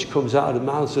language comes out of the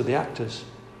mouths of the actors.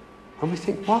 And we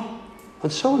think, what?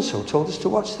 And so told us to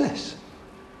watch this.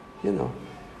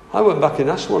 I went back and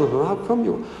asked one of them, how come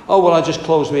you? Oh, well, I just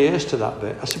closed my ears to that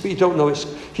bit. I said, but you don't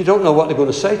know what they're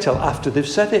going to say till after they've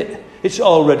said it. It's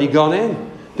already gone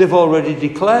in. They've already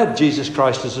declared Jesus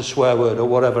Christ as a swear word or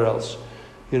whatever else.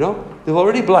 They've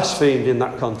already blasphemed in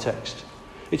that context.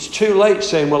 It's too late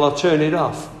saying, well, I'll turn it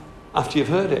off after you've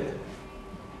heard it.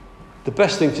 The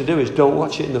best thing to do is don't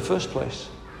watch it in the first place.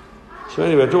 So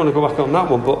anyway, I don't want to go back on that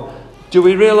one, but do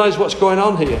we realise what's going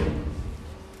on here?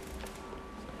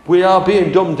 We are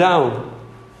being dumbed down.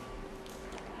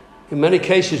 In many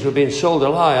cases, we're being sold a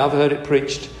lie. I've heard it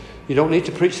preached. You don't need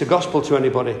to preach the gospel to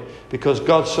anybody because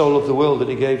God so loved the world that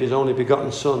he gave his only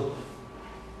begotten Son.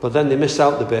 But then they miss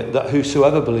out the bit that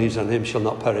whosoever believes on him shall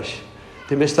not perish.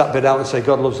 They miss that bit out and say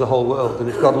God loves the whole world. And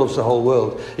if God loves the whole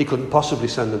world, he couldn't possibly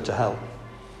send them to hell.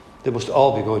 They must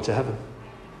all be going to heaven.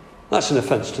 That's an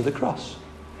offence to the cross.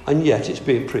 And yet it's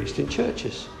being preached in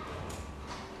churches.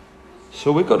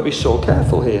 So we've got to be so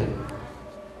careful here.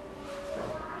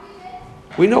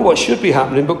 We know what should be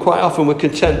happening, but quite often we're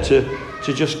content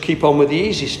to just keep on with the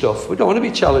easy stuff. We don't want to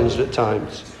be challenged at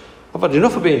times. I've had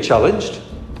enough of being challenged.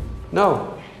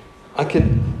 No. I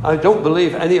don't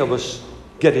believe any of us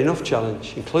get enough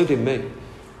challenge, including me.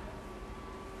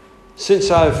 Since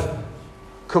I've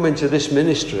come into this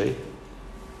ministry,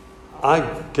 I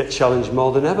get challenged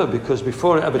more than ever, because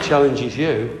before it ever challenges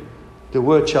you, the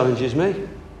word challenges me.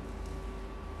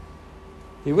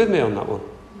 you with me on that one?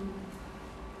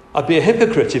 I'd be a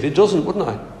hypocrite if it doesn't, wouldn't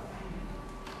I?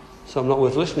 So I'm not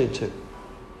worth listening to.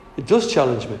 It does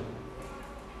challenge me.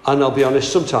 And I'll be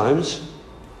honest, sometimes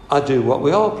I do what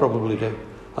we all probably do.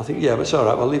 I think, yeah, but it's all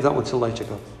right, I'll leave that one till later,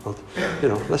 God.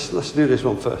 Let's do this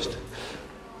one first.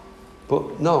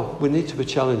 But no, we need to be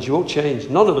challenged. You won't change.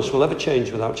 None of us will ever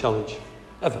change without challenge.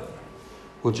 Ever.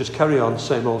 We'll just carry on,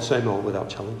 same old, without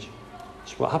challenge.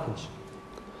 That's what happens.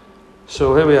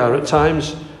 So here we are. At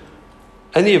times,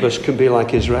 any of us can be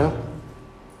like Israel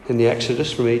in the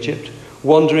Exodus from Egypt,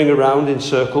 wandering around in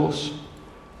circles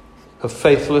of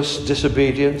faithless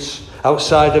disobedience,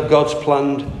 outside of God's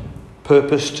planned,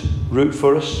 purposed route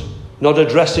for us, not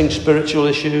addressing spiritual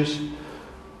issues,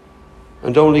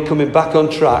 and only coming back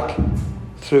on track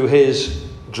through his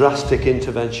drastic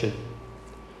intervention.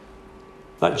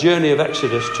 That journey of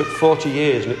Exodus took 40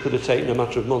 years, and it could have taken a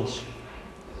matter of months.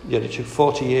 Yet it took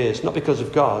 40 years, not because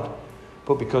of God,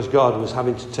 but because God was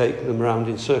having to take them around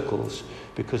in circles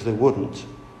because they wouldn't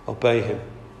obey him.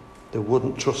 They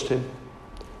wouldn't trust him.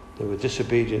 They were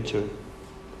disobedient to him.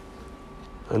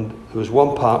 And there was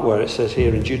one part where it says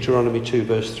here in Deuteronomy 2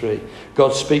 verse 3,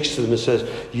 God speaks to them and says,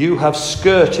 you have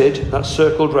skirted, that's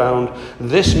circled round,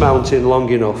 this mountain long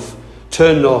enough.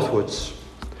 Turn northwards.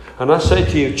 And I say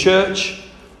to you, church,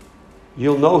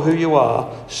 you'll know who you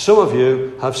are. Some of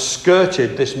you have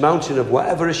skirted this mountain of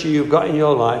whatever issue you've got in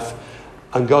your life.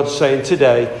 And God's saying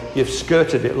today, you've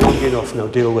skirted it long enough. Now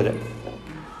deal with it.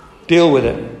 Deal with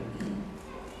it.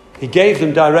 He gave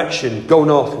them direction. Go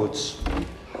northwards.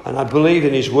 And I believe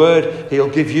in his word, he'll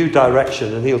give you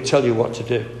direction and he'll tell you what to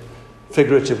do.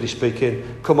 Figuratively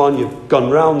speaking, come on, you've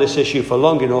gone round this issue for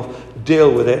long enough.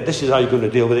 Deal with it. This is how you're going to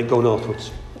deal with it. Go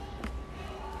northwards.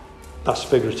 That's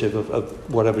figurative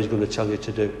of whatever he's going to tell you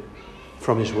to do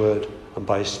from his word and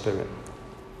by his spirit.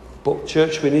 But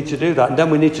church, we need to do that. And then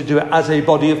we need to do it as a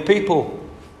body of people.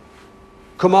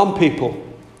 Come on, people.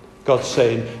 God's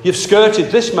saying, you've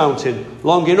skirted this mountain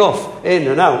long enough. In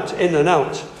and out, in and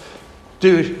out.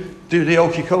 Do the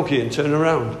okey-cokey and turn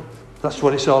around. That's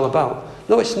what it's all about.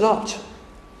 No, it's not.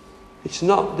 It's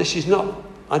not. This is not.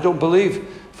 I don't believe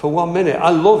for 1 minute.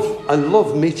 I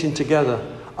love meeting together.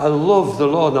 I love the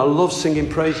Lord and I love singing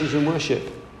praises and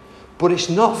worship. But it's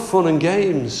not fun and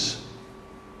games.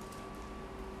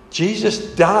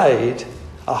 Jesus died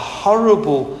a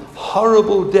horrible,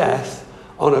 horrible death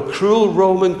on a cruel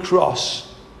Roman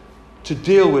cross to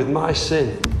deal with my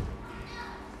sin.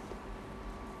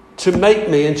 To make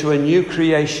me into a new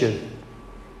creation.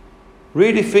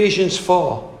 Read Ephesians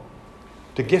 4.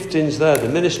 The giftings there, the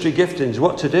ministry giftings.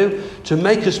 What to do? To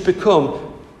make us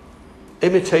become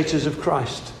imitators of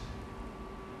Christ.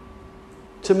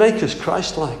 To make us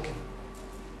Christ-like.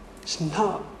 It's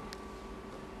not.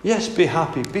 Yes, be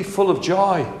happy. Be full of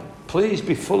joy. Please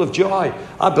be full of joy.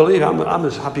 I believe I'm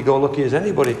as happy-go-lucky as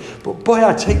anybody. But boy,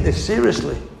 I take this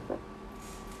seriously.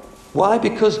 Why?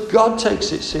 Because God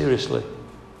takes it seriously.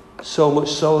 So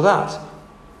much so that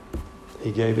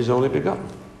he gave his only begotten.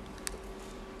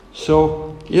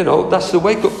 So, that's the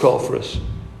wake-up call for us.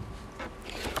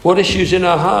 What issues in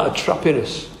our heart are trapping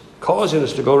us, causing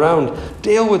us to go around?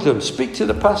 Deal with them. Speak to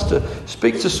the pastor.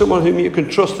 Speak to someone whom you can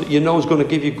trust that you know is going to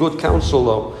give you good counsel,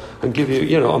 though, and give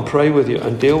you, and pray with you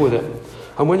and deal with it.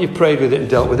 And when you've prayed with it and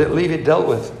dealt with it, leave it dealt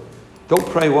with. Don't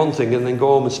pray one thing and then go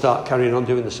home and start carrying on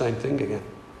doing the same thing again.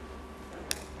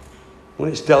 When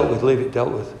it's dealt with, leave it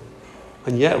dealt with.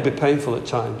 And yeah, it'll be painful at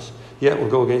times. Yeah, it will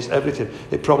go against everything.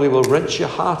 It probably will wrench your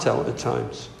heart out at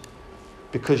times.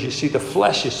 Because you see, the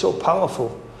flesh is so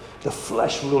powerful. The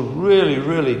flesh will really,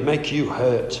 really make you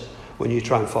hurt when you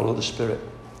try and follow the Spirit.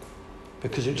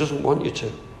 Because it doesn't want you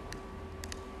to.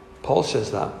 Paul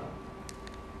says that.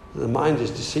 The mind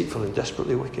is deceitful and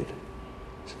desperately wicked.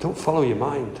 So don't follow your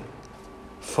mind.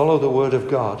 Follow the Word of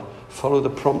God. Follow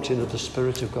the prompting of the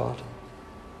Spirit of God.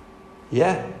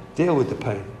 Yeah, deal with the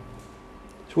pain.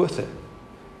 It's worth it.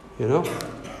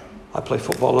 I play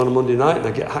football on a Monday night and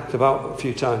I get hacked about a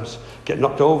few times, get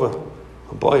knocked over.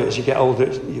 And boy, as you get older,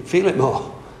 you feel it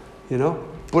more,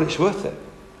 But it's worth it.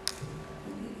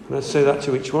 And I'd say that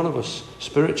to each one of us,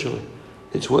 spiritually.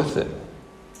 It's worth it.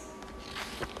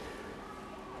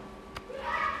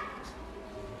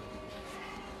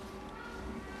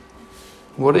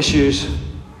 What issues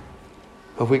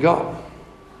have we got?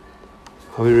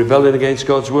 Are we rebelling against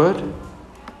God's word?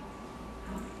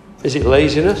 Is it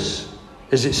laziness?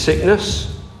 Is it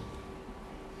sickness?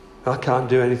 I can't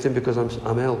do anything because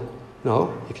I'm ill.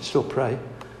 No, you can still pray.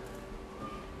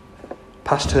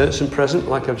 Past hurts and present,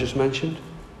 like I've just mentioned.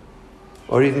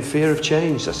 Or even fear of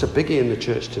change. That's a biggie in the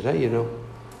church today,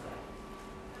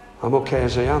 I'm okay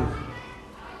as I am.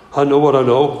 I know what I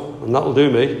know, and that'll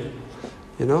do me.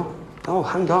 You know? Oh,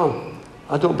 hang on.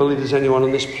 I don't believe there's anyone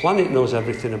on this planet knows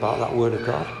everything about that Word of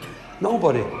God.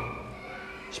 Nobody.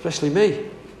 Especially me.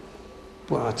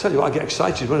 Well, I tell you what, I get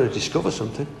excited when I discover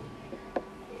something.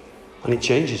 And it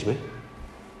changes me.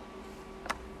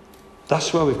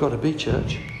 That's where we've got to be,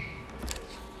 church.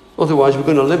 Otherwise, we're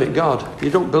going to limit God. You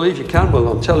don't believe you can? Well,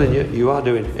 I'm telling you, you are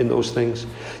doing in those things.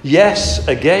 Yes,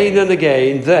 again and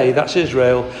again, they, that's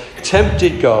Israel,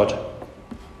 tempted God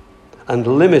and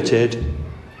limited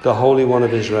the Holy One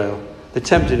of Israel. They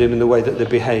tempted him in the way that they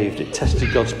behaved. It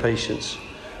tested God's patience.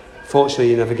 Fortunately,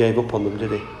 he never gave up on them,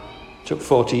 did he? It took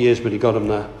 40 years, but he got them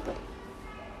there.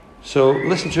 So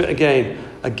listen to it again.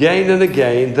 Again and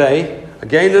again, they,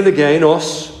 again and again,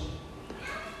 us,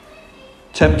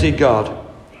 tempted God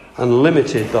and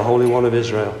limited the Holy One of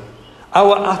Israel.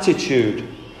 Our attitude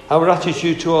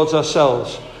towards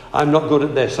ourselves, I'm not good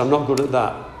at this, I'm not good at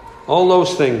that. All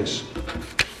those things,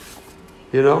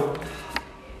 you know,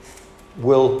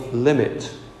 will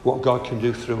limit what God can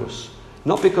do through us.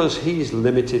 Not because he's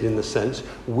limited in the sense,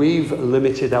 we've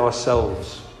limited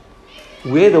ourselves.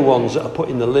 We're the ones that are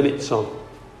putting the limits on.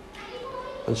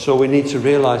 And so we need to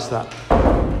realise that.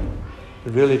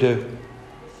 We really do.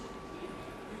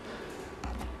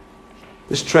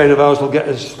 This train of ours will get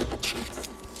us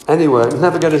anywhere. It'll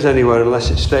never get us anywhere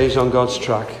unless it stays on God's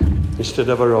track instead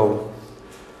of our own.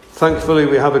 Thankfully,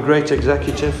 we have a great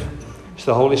executive. It's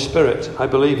the Holy Spirit. I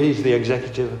believe he's the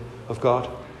executive of God.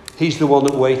 He's the one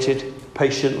that waited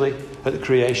patiently at the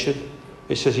creation.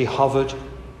 It says he hovered.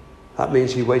 That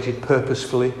means he waited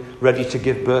purposefully, ready to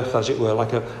give birth, as it were,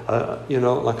 like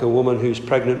a woman who's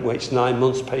pregnant waits 9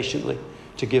 months patiently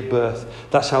to give birth.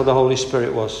 That's how the Holy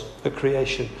Spirit was at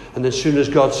creation. And as soon as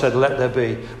God said, "Let there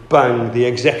be," bang, the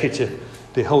executive,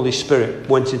 the Holy Spirit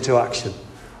went into action,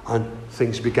 and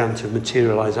things began to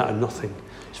materialize out of nothing.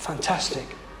 It's fantastic.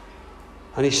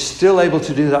 And he's still able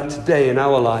to do that today in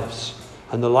our lives,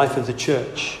 and the life of the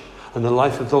church, and the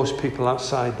life of those people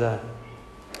outside there.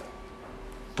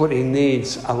 But he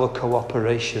needs our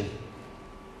cooperation.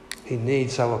 He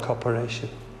needs our cooperation.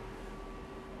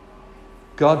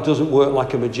 God doesn't work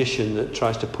like a magician that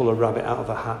tries to pull a rabbit out of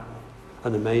a hat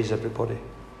and amaze everybody.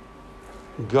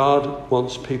 God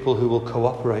wants people who will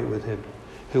cooperate with him,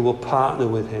 who will partner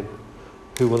with him,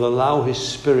 who will allow his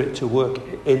Spirit to work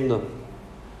in them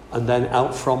and then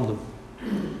out from them.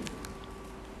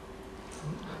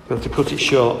 I have to cut it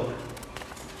short.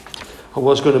 I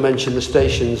was going to mention the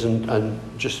stations and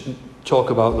just talk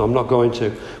about them. I'm not going to.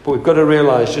 But we've got to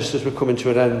realise, just as we're coming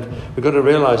to an end, we've got to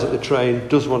realise that the train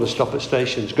does want to stop at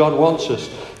stations. God wants us.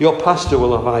 Your pastor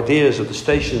will have ideas of the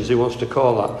stations he wants to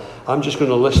call at. I'm just going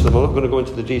to list them. I'm not going to go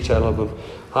into the detail of them.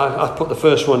 I've put the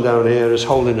first one down here as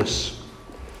holiness.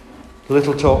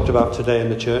 Little talked about today in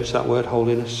the church, that word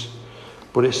holiness.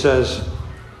 But it says,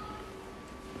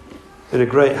 in a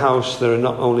great house there are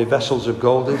not only vessels of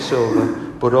gold and silver,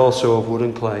 but also of wood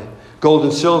and clay. Gold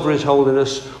and silver is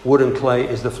holiness, wood and clay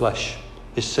is the flesh,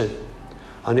 is sin.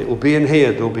 And it will be in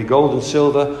here, there will be gold and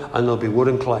silver, and there will be wood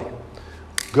and clay.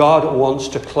 God wants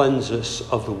to cleanse us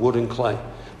of the wood and clay.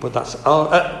 But that's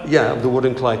of the wood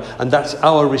and clay. And that's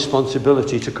our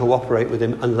responsibility to cooperate with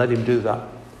him and let him do that.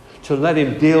 To let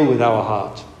him deal with our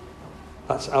heart.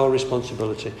 That's our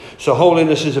responsibility. So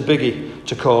holiness is a biggie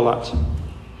to call at.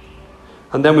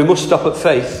 And then we must stop at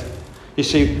faith. You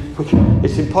see,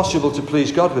 it's impossible to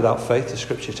please God without faith, the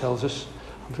scripture tells us.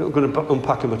 I'm not going to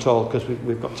unpack them at all because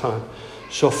we've got time.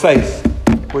 So faith,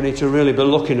 we need to really be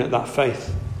looking at that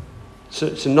faith.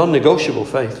 It's a non-negotiable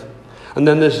faith. And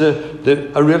then there's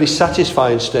a really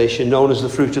satisfying station known as the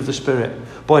fruit of the Spirit.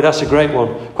 Boy, that's a great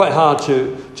one. Quite hard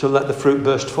to let the fruit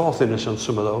burst forth in us on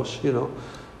some of those, you know.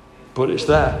 But it's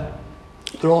there.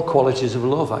 They're all qualities of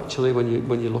love, actually,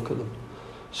 when you look at them.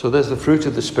 So there's the fruit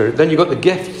of the Spirit. Then you've got the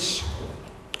gifts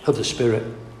of the Spirit.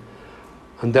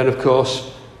 And then, of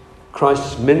course,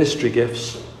 Christ's ministry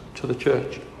gifts to the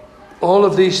church. All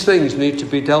of these things need to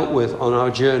be dealt with on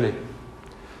our journey.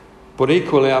 But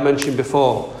equally, I mentioned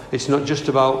before, it's not just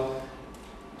about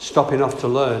stopping off to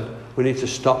learn. We need to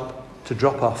stop to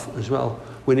drop off as well.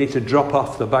 We need to drop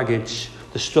off the baggage,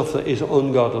 the stuff that is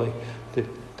ungodly,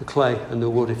 the clay and the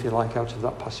wood, if you like, out of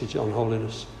that passage on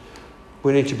holiness.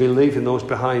 We need to be leaving those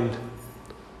behind.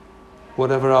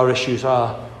 Whatever our issues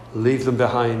are, leave them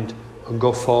behind and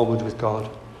go forward with God.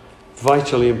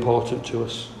 Vitally important to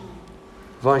us.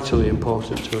 Vitally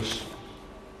important to us.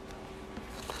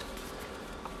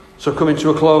 So coming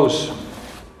to a close,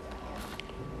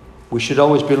 we should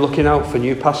always be looking out for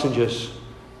new passengers.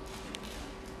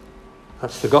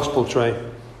 That's the gospel train.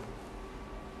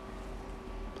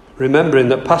 Remembering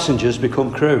that passengers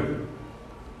become crew.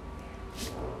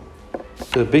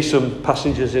 There'll be some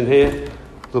passengers in here.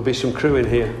 There'll be some crew in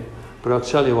here. But I'll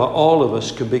tell you what, all of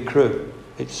us can be crew.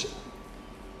 It's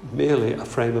merely a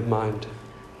frame of mind.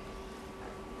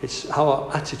 It's our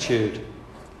attitude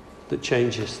that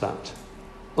changes that.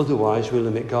 Otherwise, we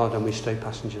limit God and we stay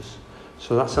passengers.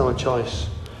 So that's our choice.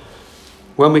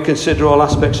 When we consider all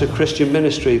aspects of Christian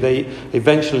ministry, they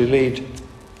eventually lead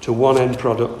to one end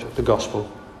product, the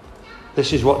gospel.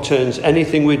 This is what turns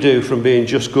anything we do from being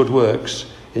just good works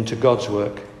into God's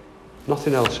work.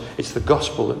 Nothing else. It's the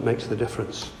gospel that makes the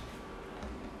difference.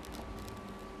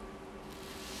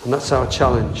 And that's our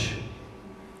challenge.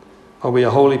 Are we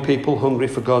a holy people, hungry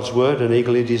for God's word and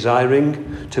eagerly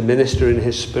desiring to minister in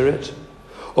his spirit?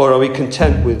 Or are we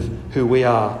content with who we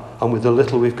are and with the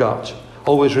little we've got?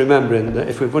 Always remembering that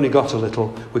if we've only got a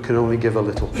little, we can only give a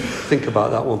little. Think about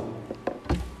that one.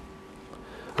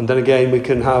 And then again, we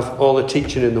can have all the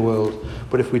teaching in the world,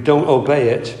 but if we don't obey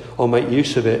it or make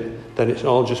use of it, then it's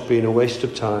all just been a waste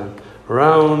of time.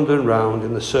 Round and round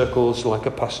in the circles like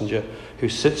a passenger who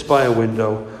sits by a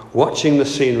window, watching the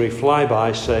scenery fly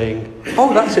by, saying,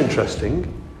 "Oh, that's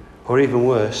interesting." Or even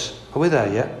worse, "Are we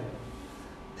there yet?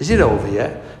 Is it over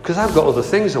yet? Because I've got other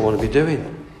things I want to be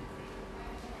doing."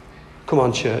 Come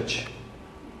on, church.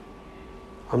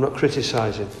 I'm not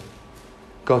criticising.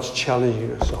 God's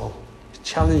challenging us all. He's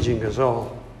challenging us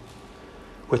all.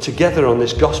 We're together on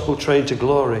this gospel train to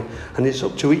glory, and it's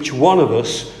up to each one of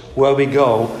us where we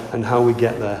go and how we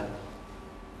get there.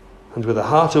 And with a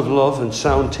heart of love and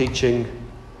sound teaching,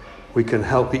 we can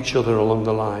help each other along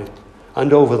the line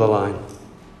and over the line,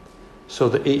 so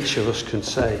that each of us can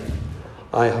say,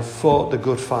 "I have fought the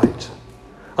good fight.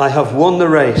 I have won the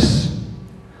race."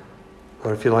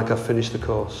 Or if you like, I've finished the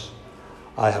course.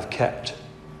 "I have kept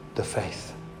the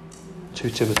faith." 2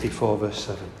 Timothy 4 verse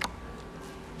 7.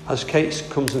 As Kate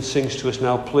comes and sings to us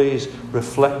now, please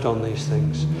reflect on these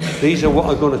things. These are what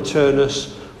are going to turn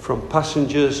us from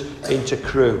passengers into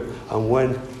crew. And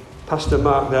when Pastor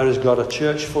Mark there has got a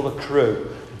church full of crew,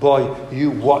 boy,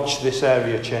 you watch this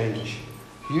area change.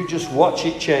 You just watch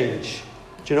it change.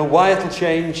 Do you know why it'll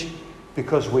change?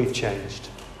 Because we've changed.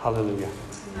 Hallelujah.